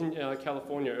 I was in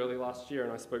California early last year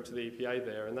and I spoke to the EPA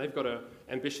there, and they've got an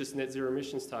ambitious net zero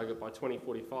emissions target by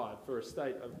 2045 for a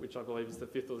state which I believe is the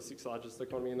 5th or the 6th largest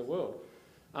economy in the world.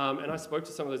 And I spoke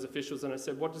to some of those officials and I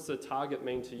said, what does the target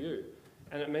mean to you?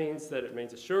 And it means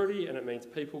a surety, and it means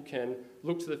people can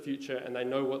look to the future and they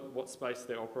know what space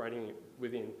they're operating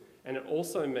within. And it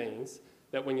also means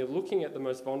that when you're looking at the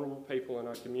most vulnerable people in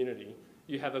our community,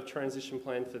 you have a transition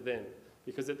plan for them.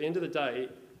 Because at the end of the day,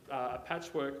 a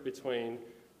patchwork between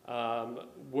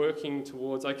working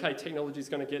towards, okay, technology's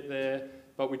going to get there,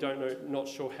 but we not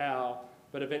sure how,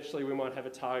 but eventually we might have a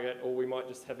target, or we might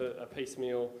just have a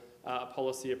piecemeal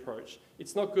policy approach.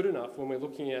 It's not good enough when we're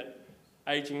looking at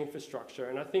ageing infrastructure,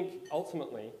 and I think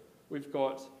ultimately we've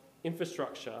got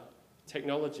infrastructure,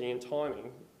 technology and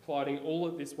timing colliding all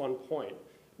at this one point,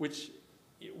 which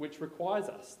requires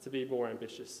us to be more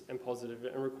ambitious and positive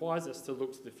and requires us to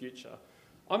look to the future.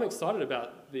 I'm excited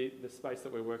about the space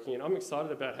that we're working in. I'm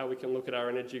excited about how we can look at our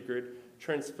energy grid,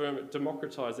 transform it,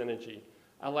 democratise energy,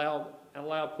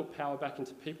 put power back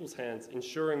into people's hands,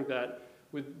 ensuring that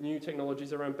with new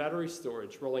technologies around battery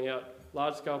storage, rolling out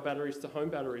large-scale batteries to home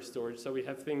battery storage, so we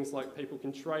have things like people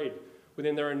can trade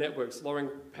within their own networks, lowering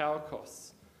power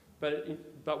costs.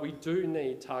 But we do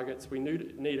need targets. We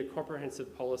need a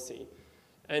comprehensive policy.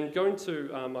 And going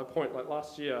to my point, like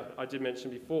last year, I did mention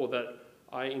before that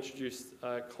I introduced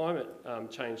a climate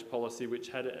change policy which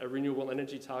had a renewable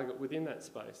energy target within that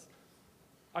space.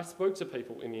 I spoke to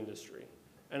people in the industry,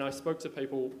 and I spoke to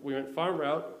people, we went far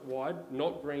and wide,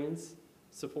 not Greens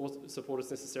support us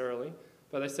necessarily,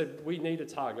 but they said we need a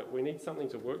target, we need something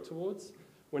to work towards,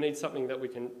 we need something that we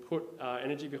can put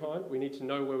energy behind, we need to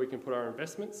know where we can put our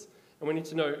investments, and we need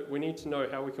to know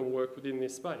how we can work within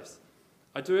this space.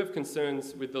 I do have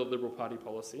concerns with the Liberal Party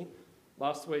policy.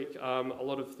 Last week, a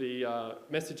lot of the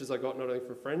messages I got, not only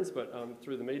from friends, but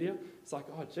through the media, it's like,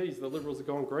 oh geez, the Liberals are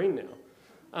going green now.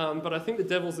 But I think the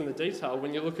devil's in the detail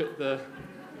when you look at the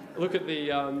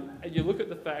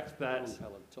fact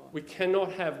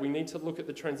that we need to look at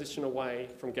the transition away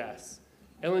from gas.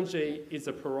 LNG is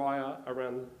a pariah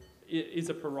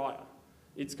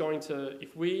It's going to,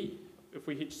 if we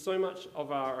hitch so much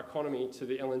of our economy to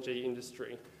the LNG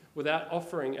industry without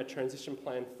offering a transition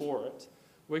plan for it,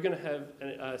 we're going to have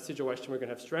a situation where we're going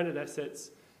to have stranded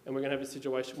assets, and we're going to have a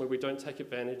situation where we don't take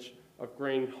advantage of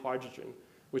green hydrogen,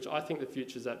 which I think the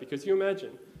future's at. Because you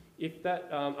imagine, if that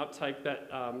uptake,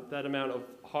 that amount of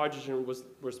hydrogen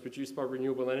was produced by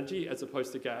renewable energy as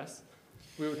opposed to gas,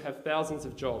 we would have thousands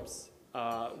of jobs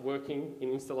working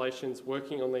in installations,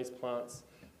 working on these plants.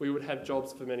 We would have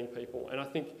jobs for many people. And I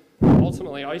think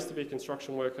ultimately, I used to be a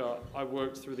construction worker. I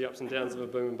worked through the ups and downs of a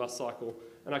boom and bust cycle.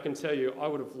 And I can tell you, I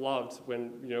would have loved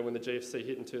when the GFC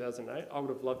hit in 2008, I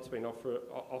would have loved to have been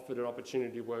offered an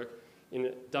opportunity to work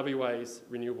in WA's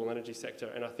renewable energy sector.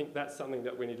 And I think that's something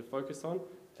that we need to focus on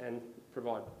and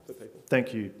provide for people.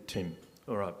 Thank you, Tim.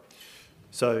 All right.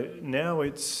 So now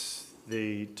it's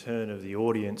the turn of the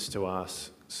audience to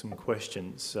ask some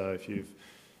questions. So if you've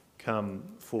come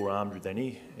forearmed with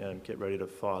any, get ready to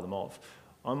fire them off.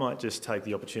 I might just take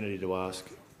the opportunity to ask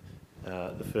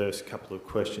the first couple of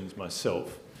questions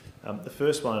myself. The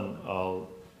first one I'll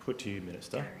put to you,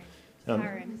 Minister.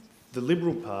 The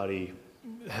Liberal Party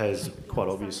has quite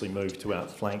obviously moved to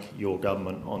outflank your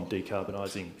government on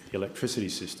decarbonising the electricity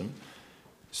system.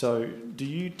 So do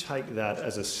you take that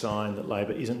as a sign that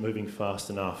Labor isn't moving fast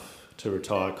enough to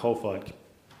retire coal-fired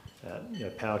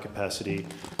power capacity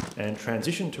and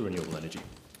transition to renewable energy?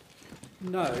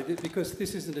 No, because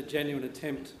this isn't a genuine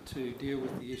attempt to deal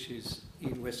with the issues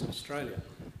in Western Australia.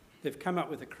 They've come up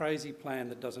with a crazy plan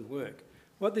that doesn't work.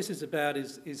 What this is about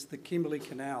is the Kimberley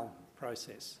Canal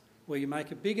process, where you make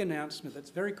a big announcement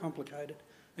that's very complicated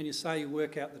and you say you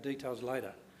work out the details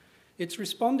later. It's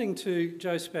responding to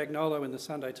Joe Spagnolo in the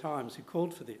Sunday Times, who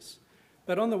called for this.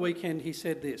 But on the weekend he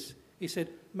said this. He said,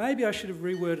 maybe I should have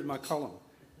reworded my column.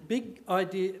 Big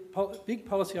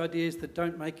policy ideas that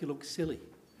don't make you look silly.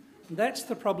 And that's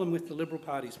the problem with the Liberal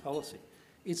Party's policy.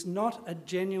 It's not a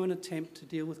genuine attempt to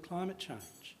deal with climate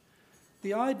change.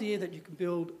 The idea that you can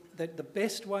build, that the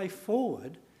best way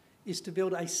forward is to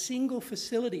build a single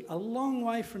facility a long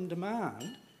way from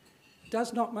demand,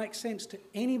 does not make sense to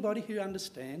anybody who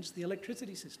understands the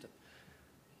electricity system.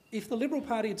 If the Liberal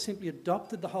Party had simply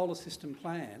adopted the whole of system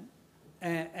plan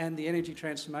and the energy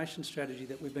transformation strategy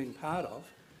that we've been part of,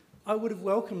 I would have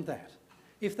welcomed that.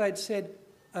 If they'd said,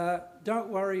 don't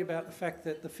worry about the fact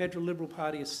that the Federal Liberal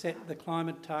Party has set the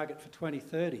climate target for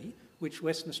 2030, which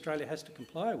Western Australia has to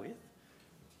comply with,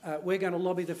 we're going to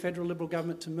lobby the Federal Liberal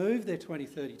government to move their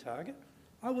 2030 target,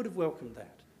 I would have welcomed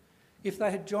that. If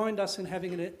they had joined us in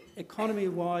having an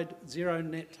economy-wide zero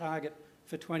net target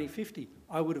for 2050,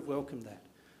 I would have welcomed that.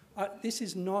 This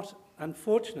is not,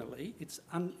 unfortunately,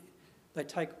 they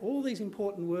take all these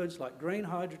important words like green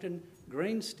hydrogen,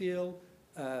 green steel,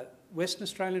 Western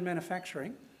Australian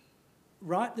manufacturing,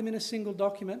 write them in a single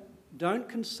document, don't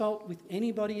consult with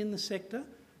anybody in the sector,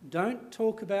 don't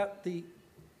talk about the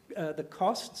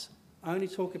costs, only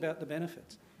talk about the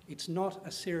benefits. It's not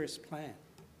a serious plan.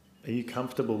 Are you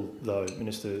comfortable, though,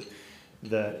 Minister,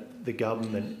 that the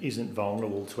government isn't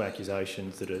vulnerable to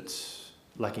accusations that it's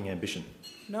lacking ambition?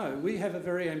 No, we have a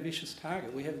very ambitious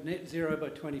target. We have net zero by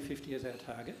 2050 as our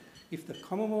target. If the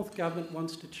Commonwealth Government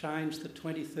wants to change the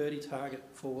 2030 target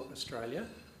for Australia,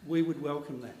 we would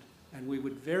welcome that. And we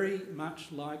would very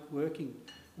much like working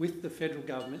with the federal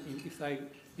government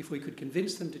if we could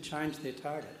convince them to change their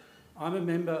target. I'm a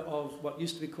member of what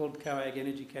used to be called the COAG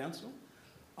Energy Council.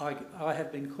 I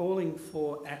have been calling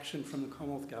for action from the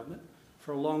Commonwealth Government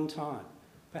for a long time.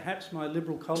 Perhaps my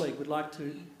Liberal colleague would like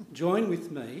to join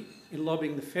with me in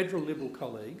lobbying the federal Liberal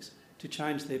colleagues to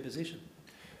change their position.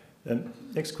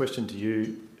 Next question to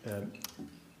you,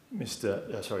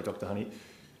 Dr. Honey.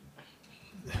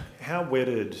 How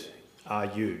wedded are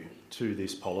you to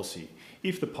this policy?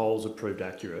 If the polls are proved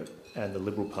accurate and the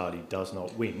Liberal Party does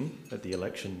not win at the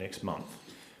election next month,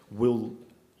 will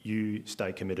you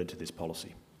stay committed to this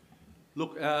policy?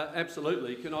 Look,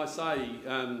 absolutely. Can I say,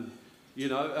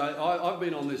 I've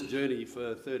been on this journey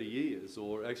for 30 years,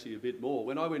 or actually a bit more.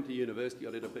 When I went to university,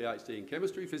 I did a PhD in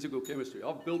chemistry, physical chemistry.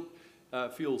 I've built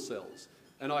fuel cells.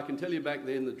 And I can tell you back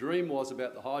then, the dream was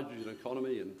about the hydrogen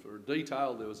economy, and for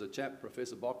detail, there was a chap,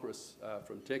 Professor Bokris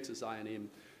from Texas A&M,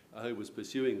 who was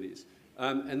pursuing this.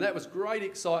 And that was great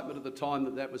excitement at the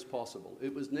time that was possible.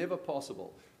 It was never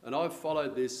possible. And I've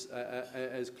followed this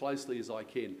as closely as I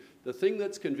can. The thing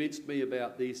that's convinced me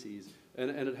about this is, and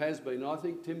it has been, and I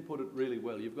think Tim put it really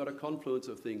well, you've got a confluence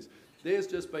of things. There's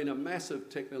just been a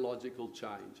massive technological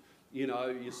change. You know,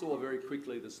 you saw very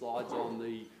quickly the slides on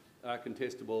the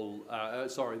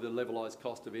the levelised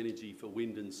cost of energy for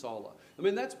wind and solar. I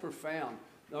mean, that's profound.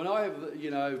 And I have,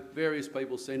 various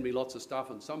people send me lots of stuff,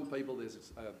 and some people,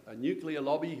 there's a nuclear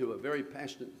lobby who are very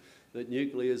passionate that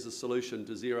nuclear is the solution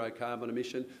to zero carbon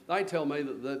emission. They tell me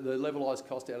that the levelised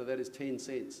cost out of that is 10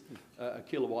 cents a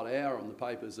kilowatt hour on the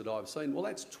papers that I've seen. Well,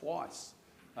 that's twice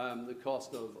the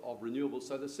cost of renewables.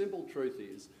 So the simple truth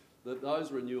is that those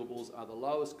renewables are the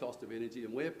lowest cost of energy,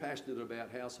 and we're passionate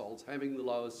about households having the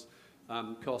lowest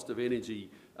cost of energy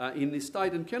in this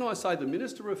state. And can I say, the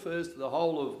Minister refers to the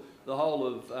whole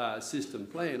of system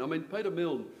plan. I mean, Peter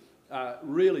Milne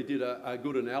really did a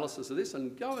good analysis of this,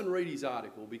 and go and read his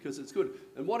article because it's good.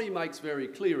 And what he makes very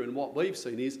clear, and what we've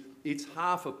seen, is it's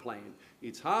half a plan.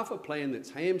 It's half a plan that's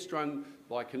hamstrung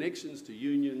by connections to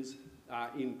unions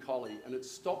in Collie, and it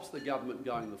stops the government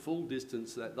going the full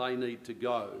distance that they need to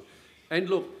go. And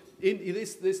look, in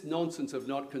this nonsense of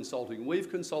not consulting, we've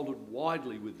consulted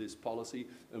widely with this policy,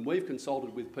 and we've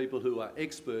consulted with people who are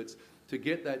experts to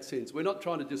get that sense. We're not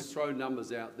trying to just throw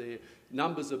numbers out there.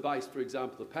 Numbers are based, for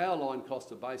example, the power line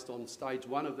costs are based on stage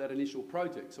 1 of that initial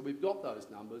project. So we've got those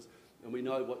numbers, and we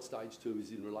know what stage 2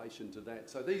 is in relation to that.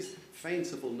 So these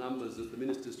fanciful numbers that the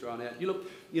Minister's thrown out,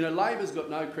 Labor's got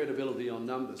no credibility on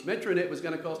numbers. Metronet was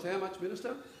going to cost how much,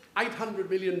 Minister? $800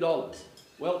 million.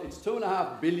 Well, it's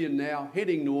 $2.5 billion now,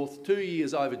 heading north, 2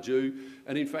 years overdue,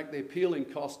 and in fact they're peeling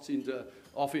costs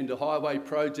off into highway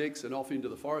projects and off into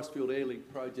the Forestfield Airlink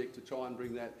project to try and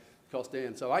bring that cost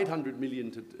down. So $800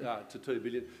 million to $2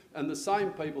 billion. And the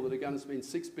same people that are going to spend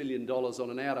 $6 billion on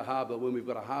an outer harbour when we've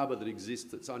got a harbour that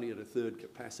exists that's only at a third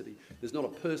capacity. There's not a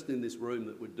person in this room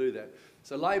that would do that.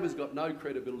 So Labor's got no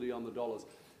credibility on the dollars.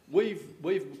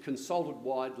 We've consulted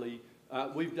widely.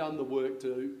 We've done the work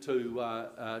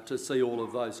to see all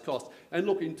of those costs. And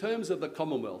look, in terms of the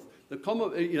Commonwealth,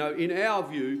 in our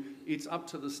view, it's up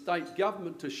to the state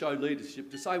government to show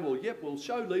leadership, to say, well, yep, we'll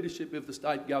show leadership if the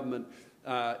state government,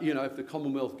 if the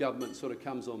Commonwealth government sort of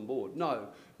comes on board. No,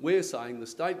 we're saying the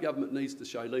state government needs to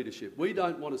show leadership. We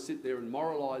don't want to sit there and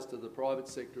moralise to the private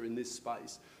sector in this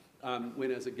space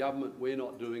when, as a government, we're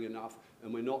not doing enough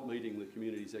and we're not meeting the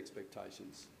community's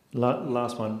expectations.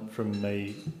 Last one from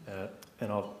me,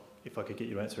 and I'll if I could get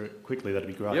you to answer it quickly, that'd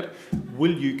be great. Yep.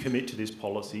 Will you commit to this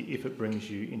policy if it brings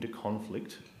you into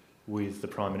conflict with the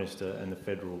Prime Minister and the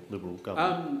federal Liberal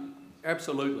government?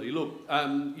 Absolutely. Look,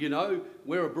 you know,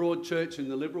 we're a broad church in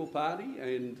the Liberal Party,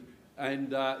 and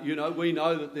you know, we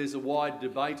know that there's a wide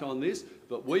debate on this,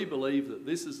 but we believe that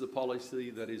this is the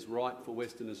policy that is right for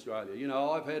Western Australia. You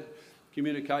know, I've had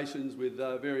communications with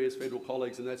various federal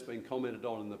colleagues, and that's been commented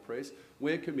on in the press.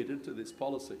 We're committed to this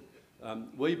policy.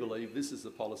 We believe this is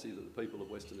the policy that the people of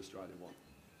Western Australia want.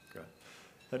 Great.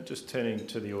 And just turning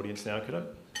to the audience now, could I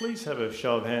please have a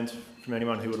show of hands from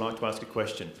anyone who would like to ask a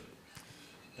question?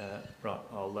 Right,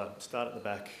 I'll start at the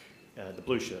back. The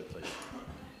blue shirt,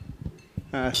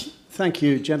 please. Thank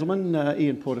you, gentlemen.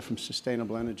 Ian Porter from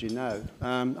Sustainable Energy Now.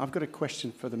 I've got a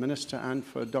question for the Minister and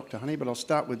for Dr Honey, but I'll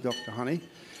start with Dr Honey.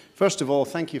 First of all,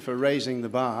 thank you for raising the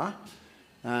bar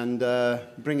and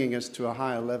bringing us to a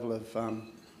higher level of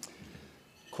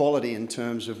quality in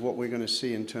terms of what we're going to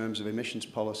see in terms of emissions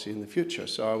policy in the future.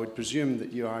 So I would presume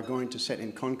that you are going to set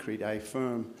in concrete a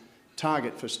firm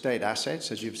target for state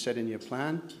assets, as you've said in your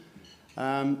plan.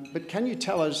 But can you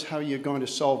tell us how you're going to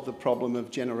solve the problem of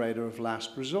generator of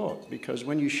last resort? Because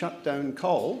when you shut down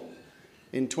coal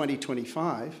in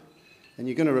 2025 and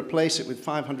you're going to replace it with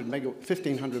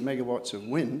 1,500 megawatts of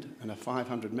wind and a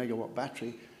 500 megawatt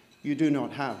battery, you do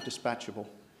not have dispatchable.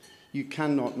 You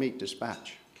cannot meet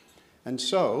dispatch. And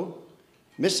so,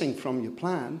 missing from your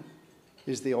plan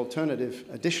is the alternative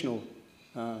additional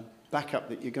backup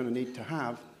that you're going to need to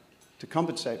have to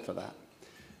compensate for that.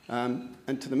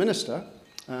 And to the Minister,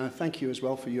 thank you as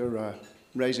well for your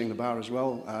raising the bar as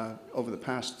well over the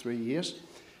past 3 years.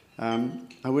 I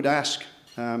would ask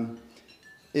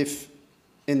if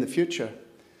in the future,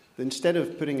 instead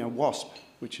of putting a WASP,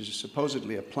 which is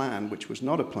supposedly a plan, which was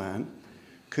not a plan,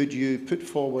 could you put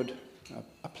forward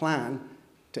a plan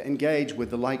to engage with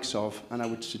the likes of, and I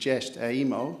would suggest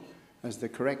AEMO as the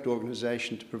correct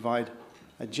organisation to provide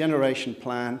a generation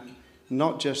plan,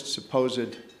 not just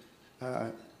supposed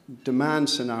demand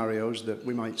scenarios that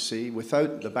we might see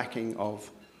without the backing of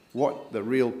what the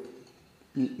real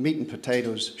meat and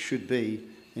potatoes should be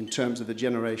in terms of the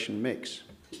generation mix.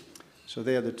 So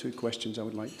they are the two questions I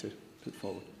would like to put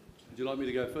forward. Would you like me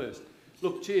to go first?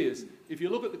 Look, cheers. If you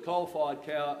look at the coal-fired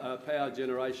power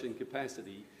generation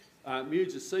capacity,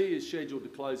 Muja C is scheduled to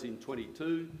close in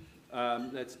 22.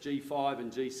 That's G5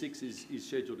 and G6 is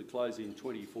scheduled to close in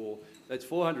 24. That's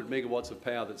 400 megawatts of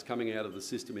power that's coming out of the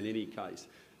system in any case.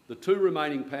 The two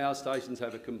remaining power stations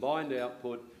have a combined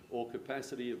output or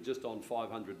capacity of just on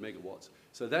 500 megawatts.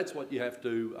 So that's what you have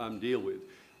to deal with.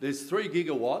 There's 3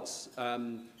 gigawatts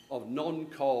of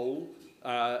non-coal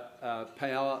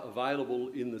power available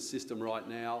in the system right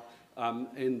now,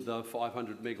 and the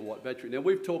 500 megawatt battery. Now,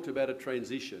 we've talked about a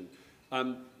transition.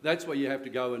 That's where you have to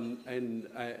go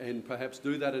and perhaps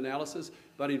do that analysis,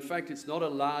 but in fact it's not a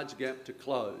large gap to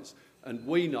close. And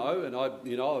we know, and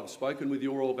I've spoken with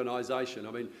your organisation,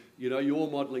 I mean, you know, your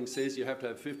modelling says you have to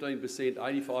have 15%,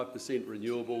 85%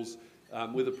 renewables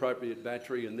with appropriate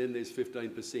battery, and then there's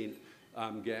 15%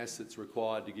 gas that's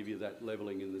required to give you that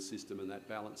levelling in the system and that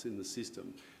balance in the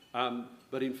system.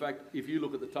 But in fact, if you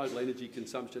look at the total energy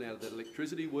consumption out of that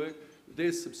electricity work,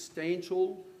 there's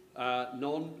substantial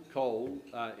non-coal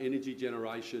energy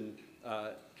generation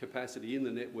capacity in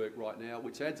the network right now,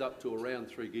 which adds up to around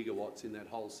 3 gigawatts in that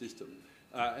whole system.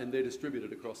 And they're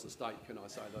distributed across the state, can I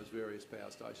say, those various power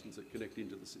stations that connect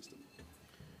into the system.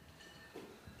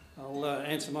 I'll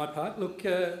answer my part. Look,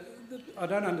 I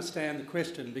don't understand the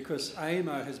question because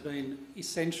AEMO has been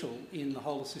essential in the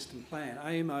whole system plan.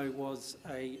 AEMO was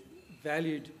a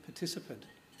valued participant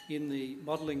in the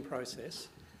modelling process,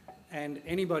 and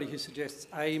anybody who suggests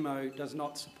AEMO does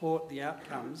not support the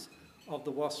outcomes of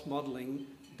the WASP modelling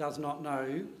does not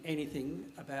know anything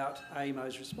about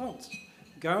AEMO's response.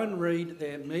 Go and read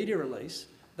their media release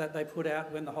that they put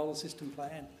out when the whole system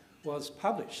plan was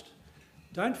published.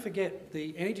 Don't forget,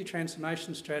 the energy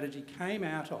transformation strategy came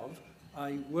out of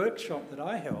a workshop that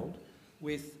I held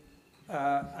with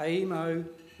AEMO,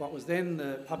 what was then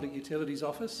the Public Utilities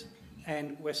Office,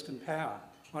 and Western Power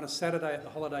on a Saturday at the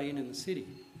Holiday Inn in the city.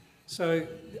 So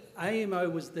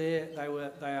AEMO was there.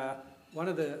 They are one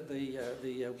of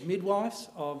the midwives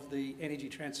of the energy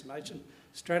transformation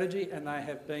strategy, and they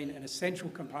have been an essential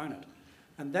component.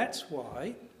 And that's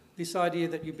why this idea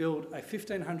that you build a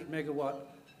 1,500 megawatt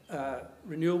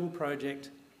renewable project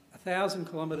 1,000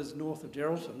 kilometres north of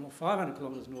Geraldton, or 500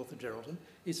 kilometres north of Geraldton,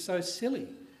 is so silly.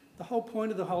 The whole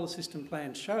point of the whole system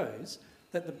plan shows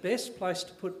that the best place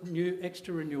to put new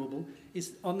extra renewable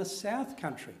is on the South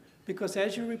Country, because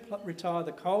as you retire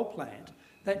the coal plant,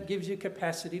 that gives you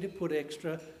capacity to put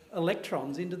extra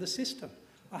electrons into the system.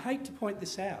 I hate to point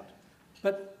this out,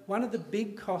 but one of the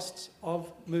big costs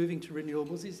of moving to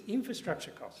renewables is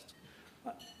infrastructure costs.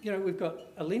 You know, we've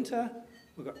got Alinta,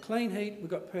 we've got Clean Heat, we've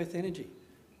got Perth Energy.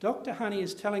 Dr Honey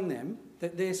is telling them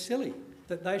that they're silly,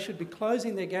 that they should be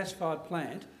closing their gas-fired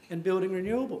plant and building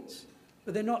renewables.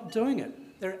 But they're not doing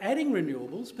it. They're adding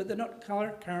renewables, but they're not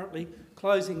currently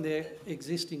closing their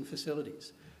existing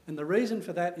facilities. And the reason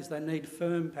for that is they need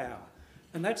firm power.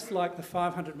 And that's like the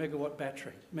 500 megawatt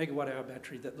hour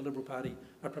battery that the Liberal Party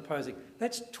are proposing.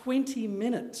 That's 20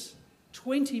 minutes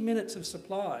of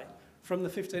supply from the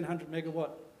 1500 megawatt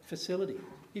facility.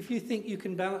 If you think you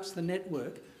can balance the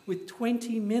network with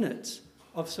 20 minutes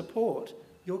of support,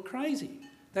 you're crazy.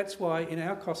 That's why in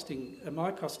our costing,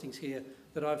 my costings here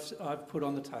that I've put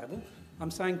on the table,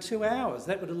 I'm saying 2 hours.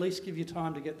 That would at least give you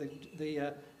time to get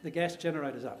the gas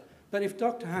generators up. But if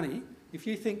Dr Honey, if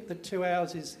you think that 2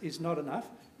 hours is not enough,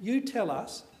 you tell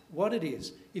us what it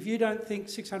is. If you don't think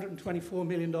 $624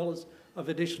 million of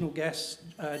additional gas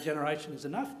generation is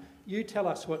enough, you tell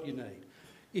us what you need.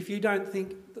 If you don't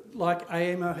think, like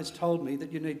AEMO has told me,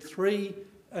 that you need 3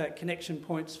 connection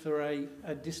points for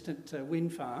a distant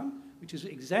wind farm, which is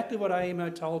exactly what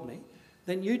AEMO told me,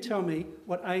 then you tell me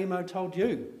what AEMO told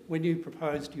you when you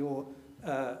proposed your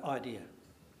idea.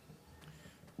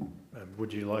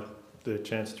 Would you like the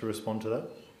chance to respond to that?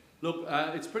 Look,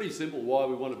 it's pretty simple why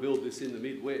we want to build this in the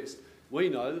Midwest. We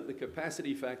know that the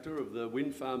capacity factor of the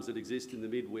wind farms that exist in the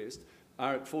Midwest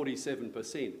are at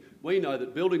 47%. We know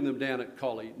that building them down at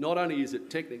Collie, not only is it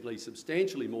technically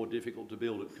substantially more difficult to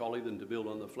build at Collie than to build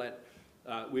on the flat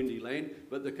windy land,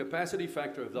 but the capacity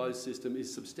factor of those systems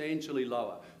is substantially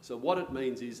lower. So what it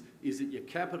means is that your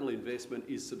capital investment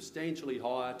is substantially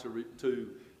higher to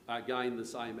gain the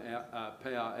same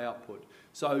power output.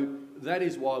 So that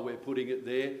is why we're putting it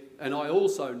there. And I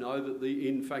also know that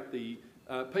in fact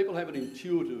people have an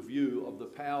intuitive view of the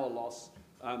power loss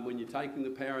when you're taking the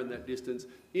power in that distance.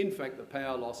 In fact, the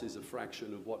power loss is a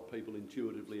fraction of what people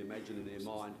intuitively imagine in their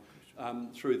mind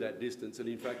through that distance. And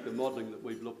in fact, the modelling that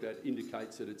we've looked at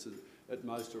indicates that it's at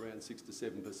most around 6 to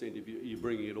 7% if you're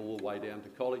bringing it all the way down to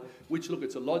Collie, which, look,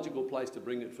 it's a logical place to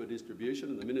bring it for distribution,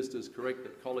 and the Minister's correct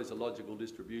that Collie's a logical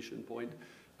distribution point.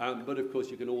 But of course,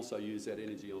 you can also use that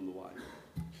energy on the way.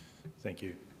 Thank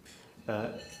you.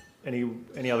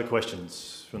 Any other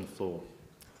questions from the floor?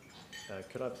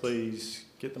 Could I please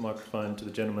get the microphone to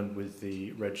the gentleman with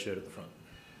the red shirt at the front?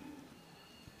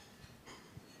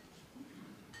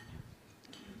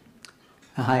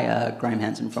 Hi, Graham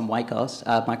Hansen from Wacos.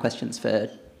 My question's for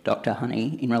Dr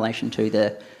Honey in relation to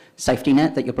the safety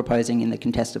net that you're proposing in a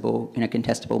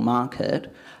contestable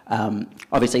market.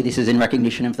 Obviously, this is in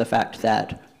recognition of the fact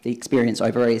that the experience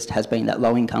over East has been that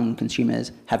low-income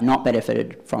consumers have not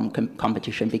benefited from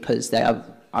competition because they are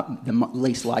the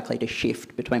least likely to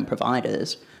shift between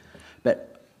providers.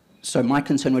 So my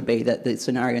concern would be that the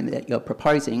scenario that you're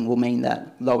proposing will mean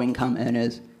that low-income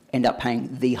earners end up paying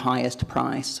the highest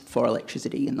price for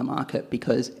electricity in the market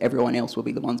because everyone else will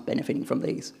be the ones benefiting from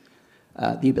these,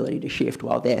 the ability to shift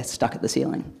while they're stuck at the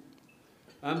ceiling.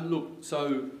 Look,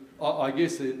 so I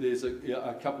guess there's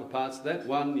a couple of parts to that.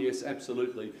 One, yes,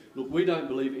 absolutely. Look, we don't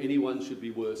believe anyone should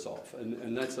be worse off,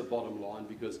 and that's the bottom line,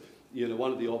 because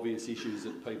one of the obvious issues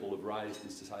that people have raised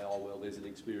is to say, oh, well, there's an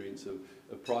experience of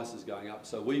prices going up.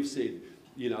 So we've said,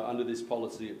 under this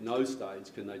policy, at no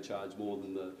stage can they charge more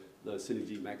than the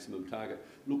synergy maximum target.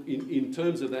 Look, in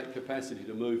terms of that capacity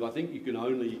to move, I think you can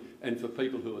only, and for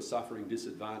people who are suffering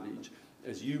disadvantage,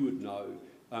 as you would know,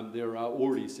 there are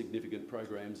already significant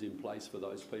programs in place for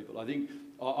those people. I think,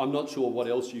 I'm not sure what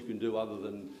else you can do other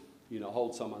than,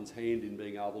 hold someone's hand in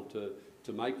being able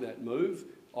to make that move.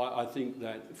 I think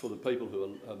that for the people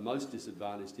who are most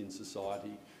disadvantaged in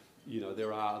society,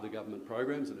 there are other government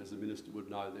programs, and as the Minister would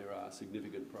know, there are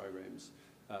significant programs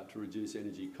to reduce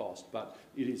energy cost. But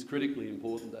it is critically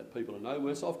important that people are no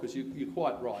worse off, because you're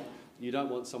quite right. You don't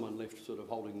want someone left sort of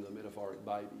holding the metaphoric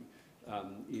baby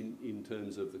in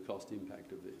terms of the cost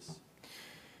impact of this.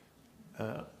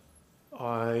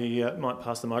 I might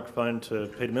pass the microphone to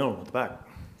Peter Milne at the back.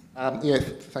 Yes,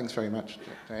 thanks very much,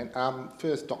 Dan.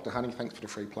 First, Dr Honey, thanks for the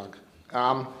free plug.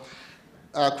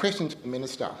 Question to the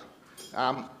Minister.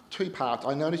 2 parts.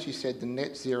 I noticed you said the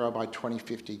net zero by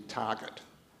 2050 target.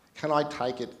 Can I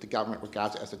take it the government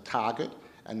regards it as a target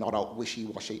and not a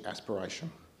wishy-washy aspiration?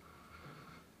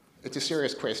 It's a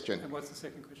serious question. And what's the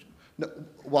second question? No,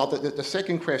 well, the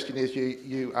second question is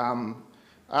you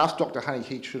asked Dr Honey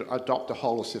he should adopt a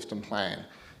whole-of-system plan.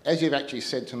 As you've actually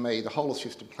said to me, the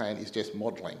whole-of-system plan is just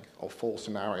modelling of 4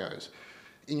 scenarios.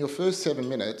 In your first 7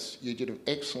 minutes, you did an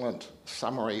excellent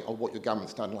summary of what your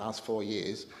government's done in the last 4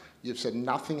 years, You've said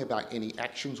nothing about any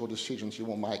actions or decisions you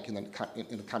will make in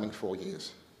the coming 4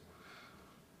 years.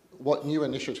 What new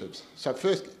initiatives? So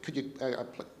first, could you,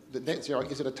 the net zero,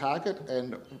 is it a target,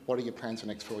 and what are your plans for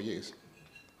the next 4 years?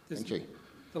 Thank you.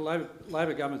 The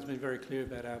Labor government's been very clear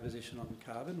about our position on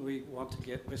carbon. We want to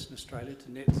get Western Australia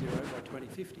to net zero by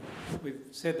 2050. We've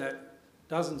said that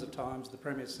dozens of times. The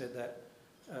Premier said that.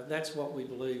 That's what we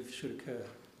believe should occur.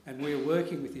 And we're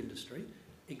working with industry,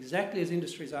 exactly as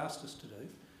industry's asked us to do.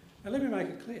 And let me make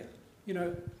it clear. You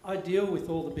know, I deal with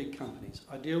all the big companies.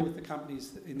 I deal with the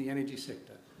companies in the energy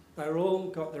sector. They're all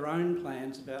got their own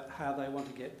plans about how they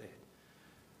want to get there.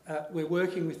 We're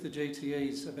working with the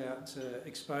GTEs about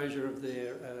exposure of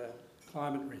their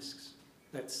climate risks.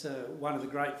 That's one of the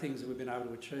great things that we've been able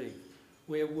to achieve.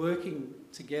 We're working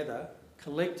together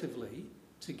collectively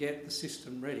to get the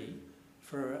system ready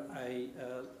for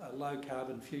a low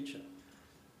carbon future.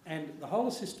 And the whole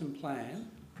of system plan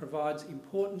provides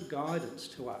important guidance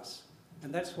to us,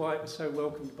 and that's why it was so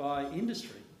welcomed by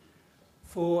industry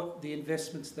for the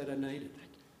investments that are needed.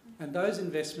 And those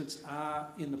investments are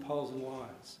in the poles and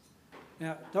wires.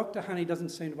 Now, Dr. Honey doesn't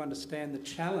seem to understand the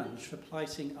challenge for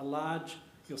placing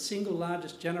your single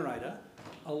largest generator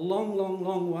a long, long,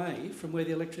 long way from where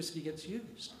the electricity gets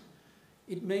used.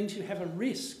 It means you have a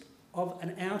risk of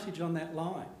an outage on that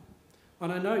line.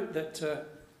 And I note that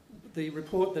the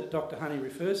report that Dr. Honey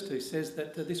refers to says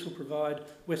that this will provide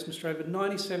Western Australia with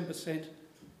 97%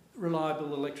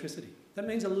 reliable electricity. That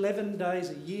means 11 days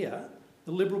a year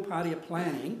the Liberal Party are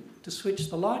planning to switch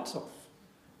the lights off.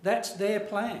 That's their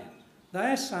plan.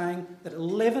 They are saying that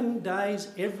 11 days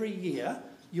every year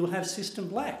you'll have system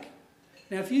black.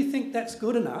 Now, if you think that's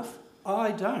good enough,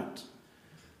 I don't.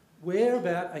 We're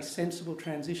about a sensible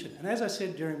transition. And as I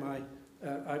said during my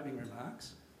opening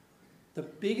remarks, the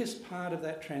biggest part of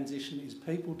that transition is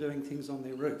people doing things on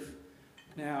their roof.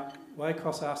 Now,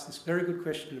 Wacos asked this very good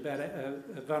question about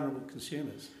vulnerable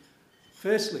consumers.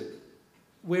 Firstly,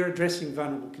 we're addressing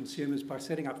vulnerable consumers by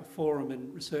setting up a forum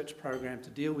and research program to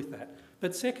deal with that.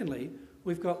 But secondly,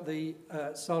 we've got the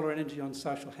Solar Energy on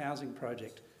Social Housing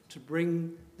project to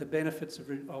bring the benefits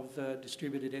of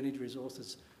distributed energy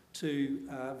resources to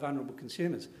vulnerable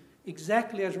consumers,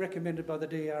 exactly as recommended by the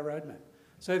DER roadmap.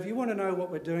 So if you want to know what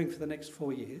we're doing for the next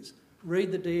 4 years,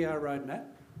 read the DER roadmap,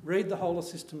 read the whole of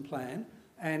system plan,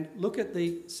 and look at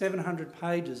the 700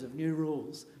 pages of new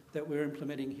rules that we're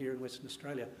implementing here in Western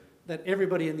Australia that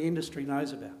everybody in the industry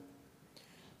knows about.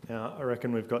 Now, I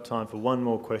reckon we've got time for one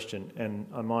more question, and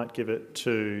I might give it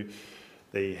to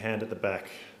the hand at the back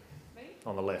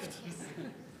on the left.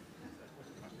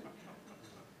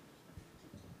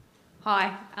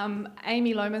 Hi, I'm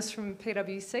Amy Lomas from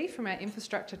PwC, from our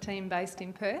infrastructure team based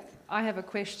in Perth. I have a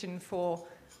question for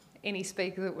any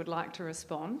speaker that would like to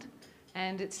respond,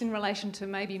 and it's in relation to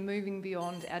maybe moving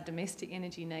beyond our domestic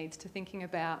energy needs to thinking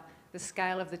about the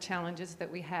scale of the challenges that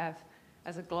we have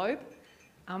as a globe.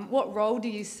 What role do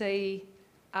you see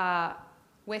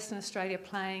Western Australia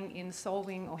playing in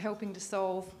solving or helping to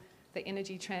solve the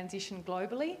energy transition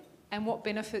globally, and what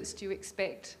benefits do you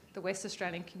expect the West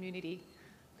Australian community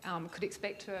could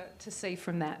expect to see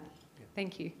from that?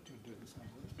 Thank you.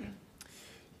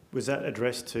 Was that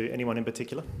addressed to anyone in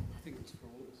particular? I think it's for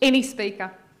all of us. Any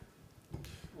speaker.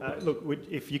 Look,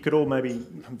 if you could all maybe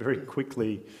very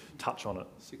quickly touch on it.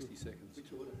 60 seconds. Which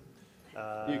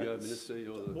order? You go, Minister.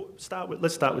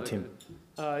 Let's start with Tim.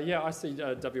 Yeah, I see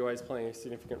WA as playing a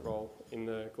significant role in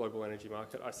the global energy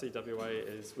market. I see WA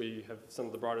as we have some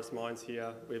of the brightest minds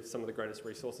here. We have some of the greatest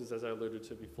resources, as I alluded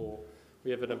to before.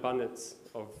 We have an abundance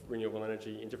of renewable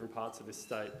energy in different parts of this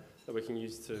state that we can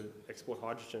use to export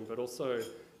hydrogen, but also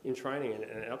in training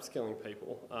and upskilling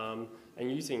people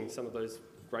and using some of those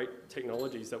great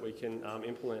technologies that we can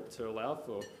implement to allow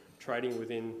for trading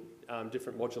within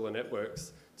different modular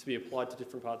networks to be applied to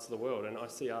different parts of the world. And I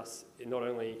see us not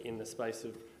only in the space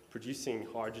of producing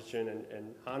hydrogen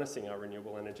and harnessing our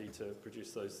renewable energy to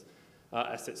produce those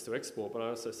assets to export, but I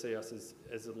also see us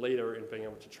as a leader in being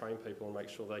able to train people and make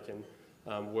sure they can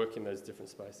work in those different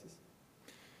spaces.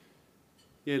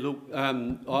 Yeah, look,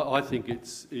 I think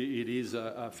it is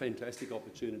a fantastic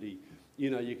opportunity. You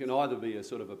know, you can either be a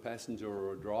sort of a passenger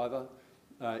or a driver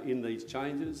in these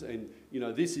changes, and you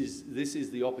know, this is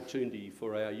the opportunity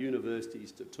for our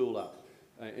universities to tool up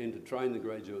and to train the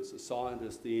graduates, the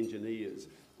scientists, the engineers.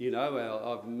 You know,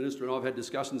 our Minister and I have had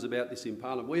discussions about this in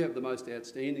Parliament. We have the most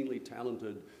outstandingly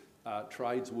talented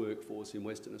trades workforce in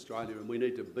Western Australia, and we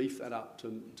need to beef that up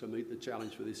to meet the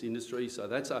challenge for this industry. So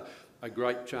that's a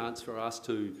great chance for us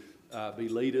to be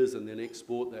leaders and then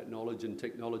export that knowledge and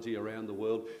technology around the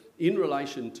world. In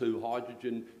relation to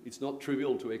hydrogen, it's not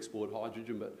trivial to export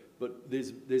hydrogen, but but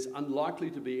there's unlikely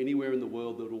to be anywhere in the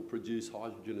world that will produce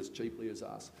hydrogen as cheaply as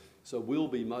us. So we'll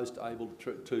be most able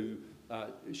to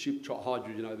ship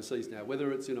hydrogen overseas now,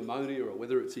 whether it's in ammonia or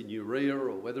whether it's in urea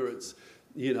or whether it's,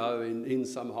 you know, in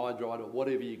some hydride or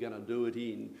whatever you're going to do it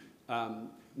in.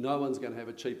 No one's going to have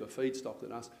a cheaper feedstock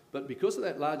than us. But because of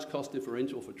that large cost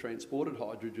differential for transported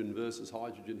hydrogen versus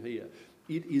hydrogen here,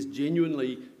 it is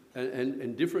genuinely,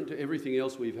 and different to everything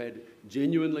else we've had,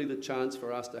 genuinely the chance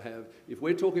for us to have, if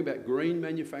we're talking about green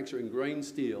manufacturing, green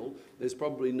steel, there's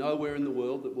probably nowhere in the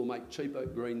world that will make cheaper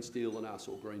green steel than us,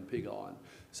 or green pig iron.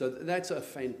 So that's a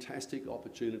fantastic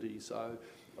opportunity. So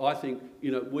I think,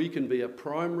 you know, we can be a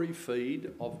primary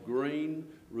feed of green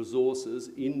resources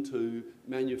into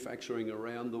manufacturing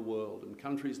around the world. And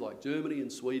countries like Germany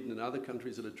and Sweden and other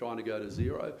countries that are trying to go to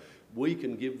zero, we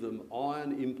can give them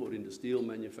iron input into steel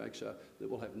manufacture that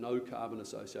will have no carbon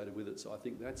associated with it. So I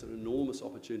think that's an enormous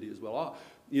opportunity as well.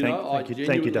 I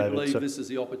genuinely believe this is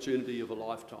the opportunity of a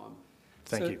lifetime.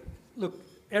 Thank you. Look,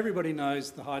 everybody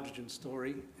knows the hydrogen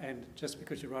story, and just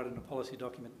because you write it in a policy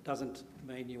document doesn't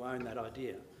mean you own that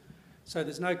idea. So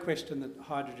there's no question that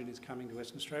hydrogen is coming to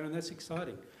Western Australia, and that's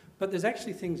exciting. But there's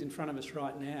actually things in front of us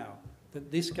right now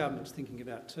that this government's thinking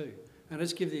about too. And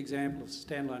let's give the example of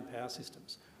standalone power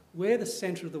systems. We're the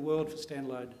centre of the world for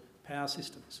standalone power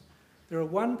systems. There are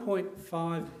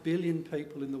 1.5 billion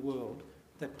people in the world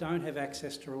that don't have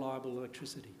access to reliable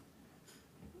electricity.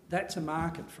 That's a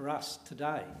market for us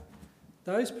today.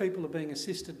 Those people are being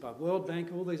assisted by World Bank,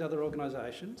 all these other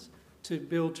organisations, to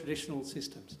build traditional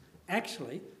systems.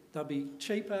 Actually, they'll be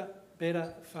cheaper,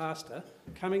 better, faster,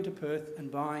 coming to Perth and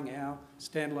buying our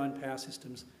standalone power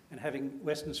systems and having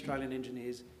Western Australian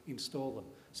engineers install them.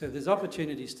 So there's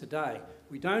opportunities today.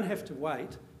 We don't have to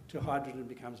wait till hydrogen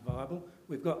becomes viable.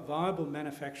 We've got viable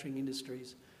manufacturing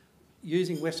industries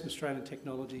using Western Australian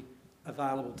technology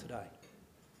available today.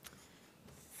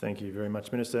 Thank you very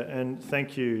much, Minister, and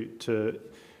thank you to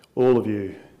all of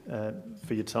you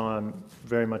for your time.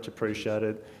 Very much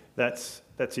appreciated. That's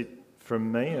it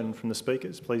from me and from the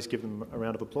speakers. Please give them a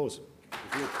round of applause.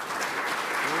 Thank you.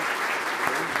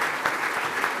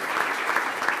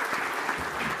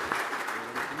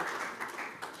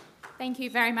 Thank you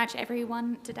very much,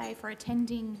 everyone, today for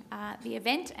attending the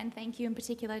event, and thank you in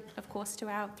particular, of course, to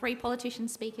our 3 politician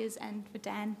speakers and for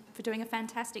Dan for doing a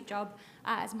fantastic job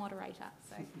as moderator.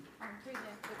 So, on to the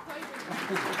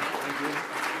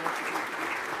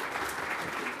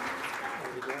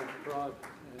closing.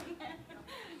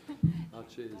 Oh,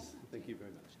 cheers. Thank you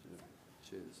very much.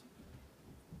 Cheers.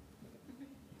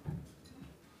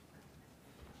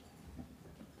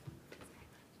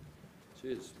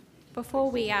 Cheers.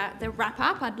 Before we wrap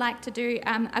up, I'd like to do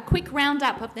a quick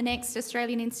roundup of the next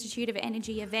Australian Institute of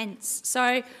Energy events.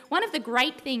 So one of the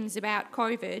great things about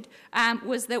COVID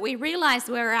was that we realised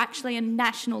we were actually a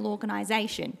national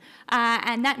organisation,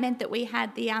 and that meant that we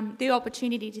had the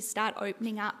opportunity to start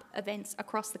opening up events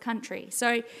across the country.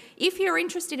 So if you're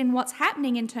interested in what's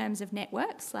happening in terms of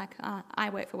networks, like I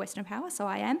work for Western Power, so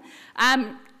I am,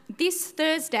 this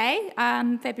Thursday,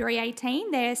 February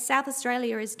 18, South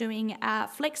Australia is doing a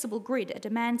Flexible Grid, a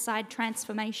demand-side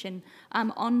transformation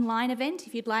online event,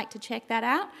 if you'd like to check that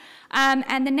out.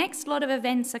 And the next lot of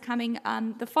events are coming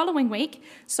the following week.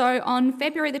 So on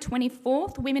February the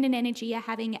 24th, Women in Energy are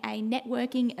having a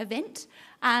networking event.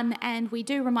 And we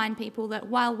do remind people that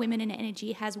while Women in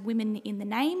Energy has women in the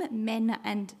name, men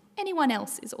and anyone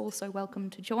else is also welcome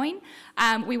to join.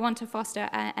 We want to foster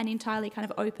an entirely kind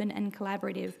of open and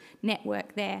collaborative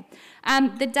network there.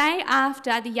 The day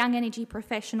after, the young energy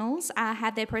professionals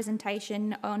have their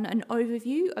presentation on an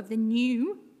overview of the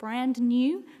new, brand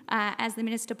new, as the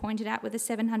Minister pointed out, with the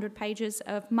 700 pages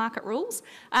of market rules,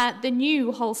 the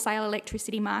new wholesale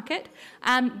electricity market.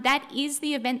 That is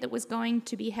the event that was going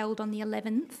to be held on the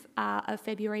 11th of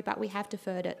February, but we have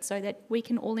deferred it so that we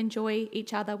can all enjoy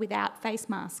each other without face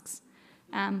masks.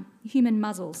 Human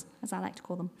muzzles, as I like to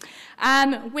call them.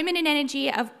 Women in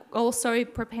Energy are also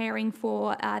preparing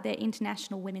for their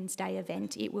International Women's Day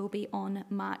event. It will be on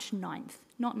March 9th,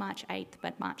 not March 8th,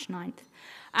 but March 9th.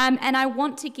 And I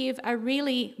want to give a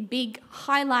really big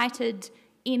highlighted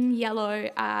in yellow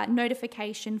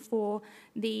notification for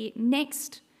the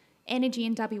next Energy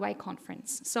in WA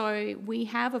conference. So we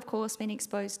have, of course, been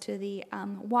exposed to the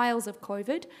wiles of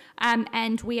COVID,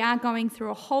 and we are going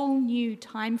through a whole new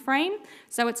time frame.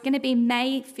 So it's going to be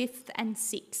May 5th and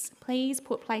 6th. Please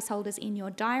put placeholders in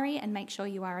your diary and make sure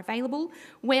you are available.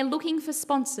 We're looking for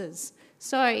sponsors.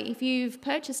 So if you've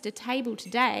purchased a table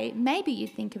today, maybe you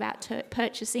think about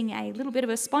purchasing a little bit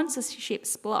of a sponsorship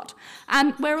slot.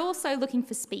 We're also looking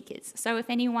for speakers. So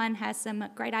if anyone has some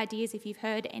great ideas, if you've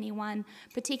heard anyone,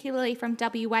 particularly from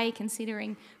WA,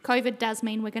 considering COVID does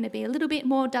mean we're going to be a little bit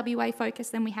more WA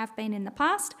focused than we have been in the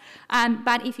past.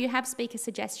 But if you have speaker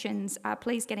suggestions,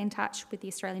 please get in touch with the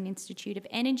Australian Institute of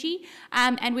Energy.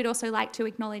 And we'd also like to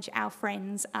acknowledge our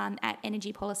friends at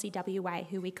Energy Policy WA,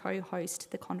 who we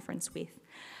co-host the conference with.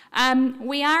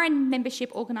 We are a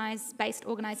membership-based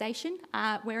organisation.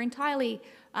 We're entirely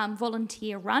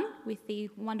volunteer-run, with the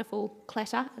wonderful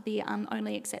Cleta, the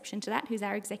only exception to that, who's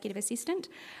our executive assistant.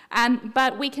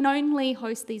 But we can only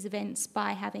host these events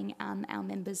by having our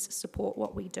members support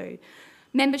what we do.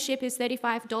 Membership is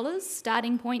 $35,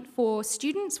 starting point for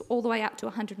students, all the way up to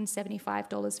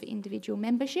 $175 for individual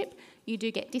membership. You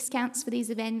do get discounts for these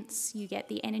events, you get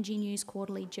the Energy News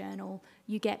Quarterly Journal,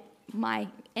 you get my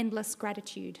endless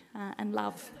gratitude and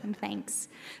love and thanks.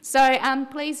 So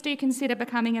please do consider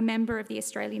becoming a member of the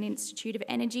Australian Institute of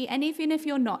Energy, and even if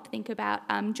you're not, think about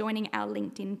joining our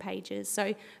LinkedIn pages.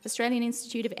 So Australian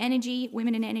Institute of Energy,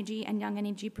 Women in Energy and Young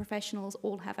Energy Professionals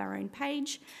all have our own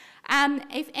page.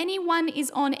 If anyone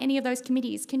is on any of those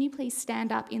committees, can you please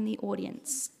stand up in the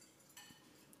audience?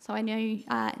 So I know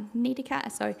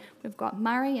Nitika, so we've got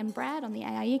Murray and Brad on the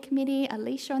AIE committee,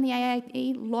 Alicia on the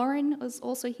AIE, Lauren was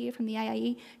also here from the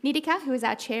AIE, Nitika, who is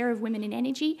our chair of Women in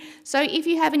Energy. So if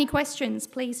you have any questions,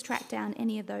 please track down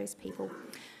any of those people.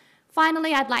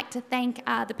 Finally, I'd like to thank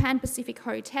the Pan Pacific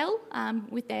Hotel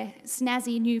with their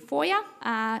snazzy new foyer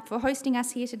for hosting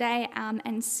us here today,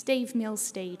 and Steve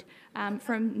Milstead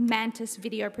from Mantis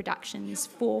Video Productions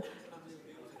for...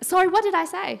 Sorry, what did I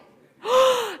say?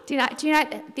 Do you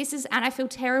know, this is, and I feel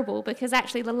terrible because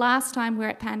actually the last time we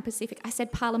were at Pan Pacific, I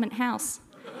said Parliament House,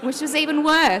 which was even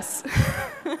worse.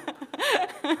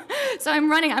 So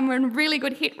I'm on a really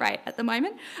good hit rate at the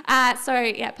moment. So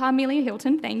yeah, Parmelia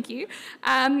Hilton, thank you.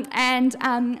 And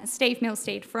Steve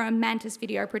Milstead from Mantis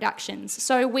Video Productions.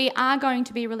 So we are going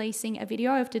to be releasing a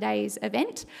video of today's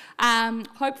event.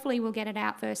 Hopefully we'll get it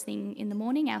out first thing in the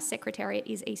morning. Our secretariat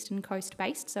is Eastern Coast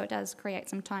based, so it does create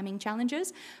some timing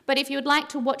challenges. But if you would like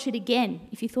to watch it again,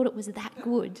 if you thought it was that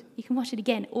good, you can watch it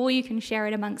again, or you can share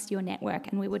it amongst your network,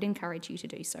 and we would encourage you to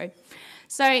do so.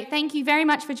 So thank you very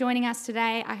much for joining us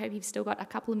today. I hope you've still got a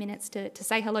couple of minutes to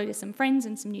say hello to some friends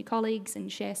and some new colleagues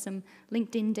and share some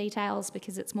LinkedIn details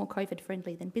because it's more COVID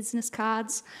friendly than business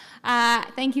cards.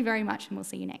 Thank you very much, and we'll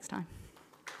see you next time.